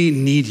Jesus, we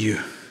need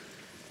you.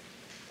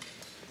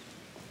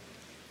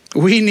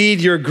 We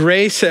need your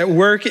grace at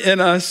work in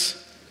us.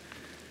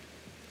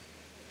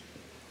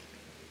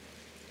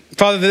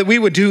 Father, that we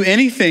would do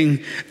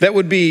anything that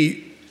would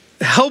be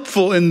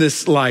helpful in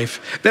this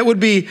life, that would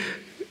build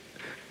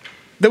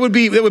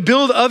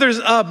others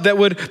up, that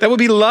would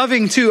be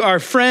loving to our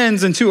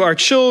friends and to our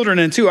children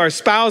and to our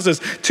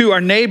spouses, to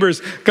our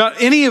neighbors. God,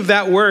 any of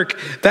that work,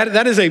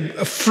 that is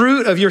a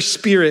fruit of your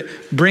Spirit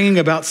bringing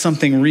about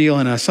something real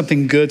in us,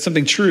 something good,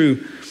 something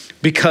true.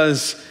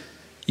 because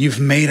you've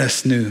made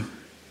us new.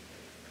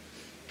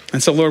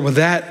 And so, Lord, with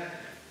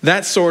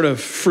that sort of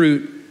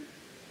fruit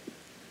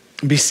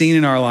be seen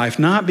in our life,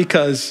 not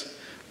because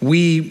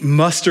we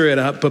muster it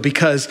up, but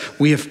because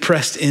we have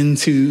pressed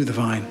into the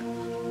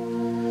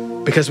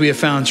vine. Because we have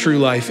found true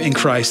life in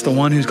Christ, the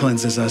one who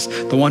cleanses us,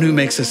 the one who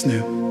makes us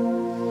new.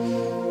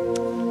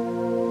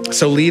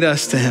 So lead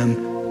us to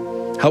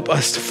him. Help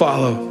us to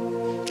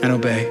follow and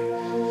obey.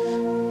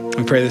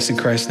 We pray this in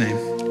Christ's name.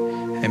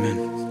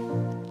 Amen.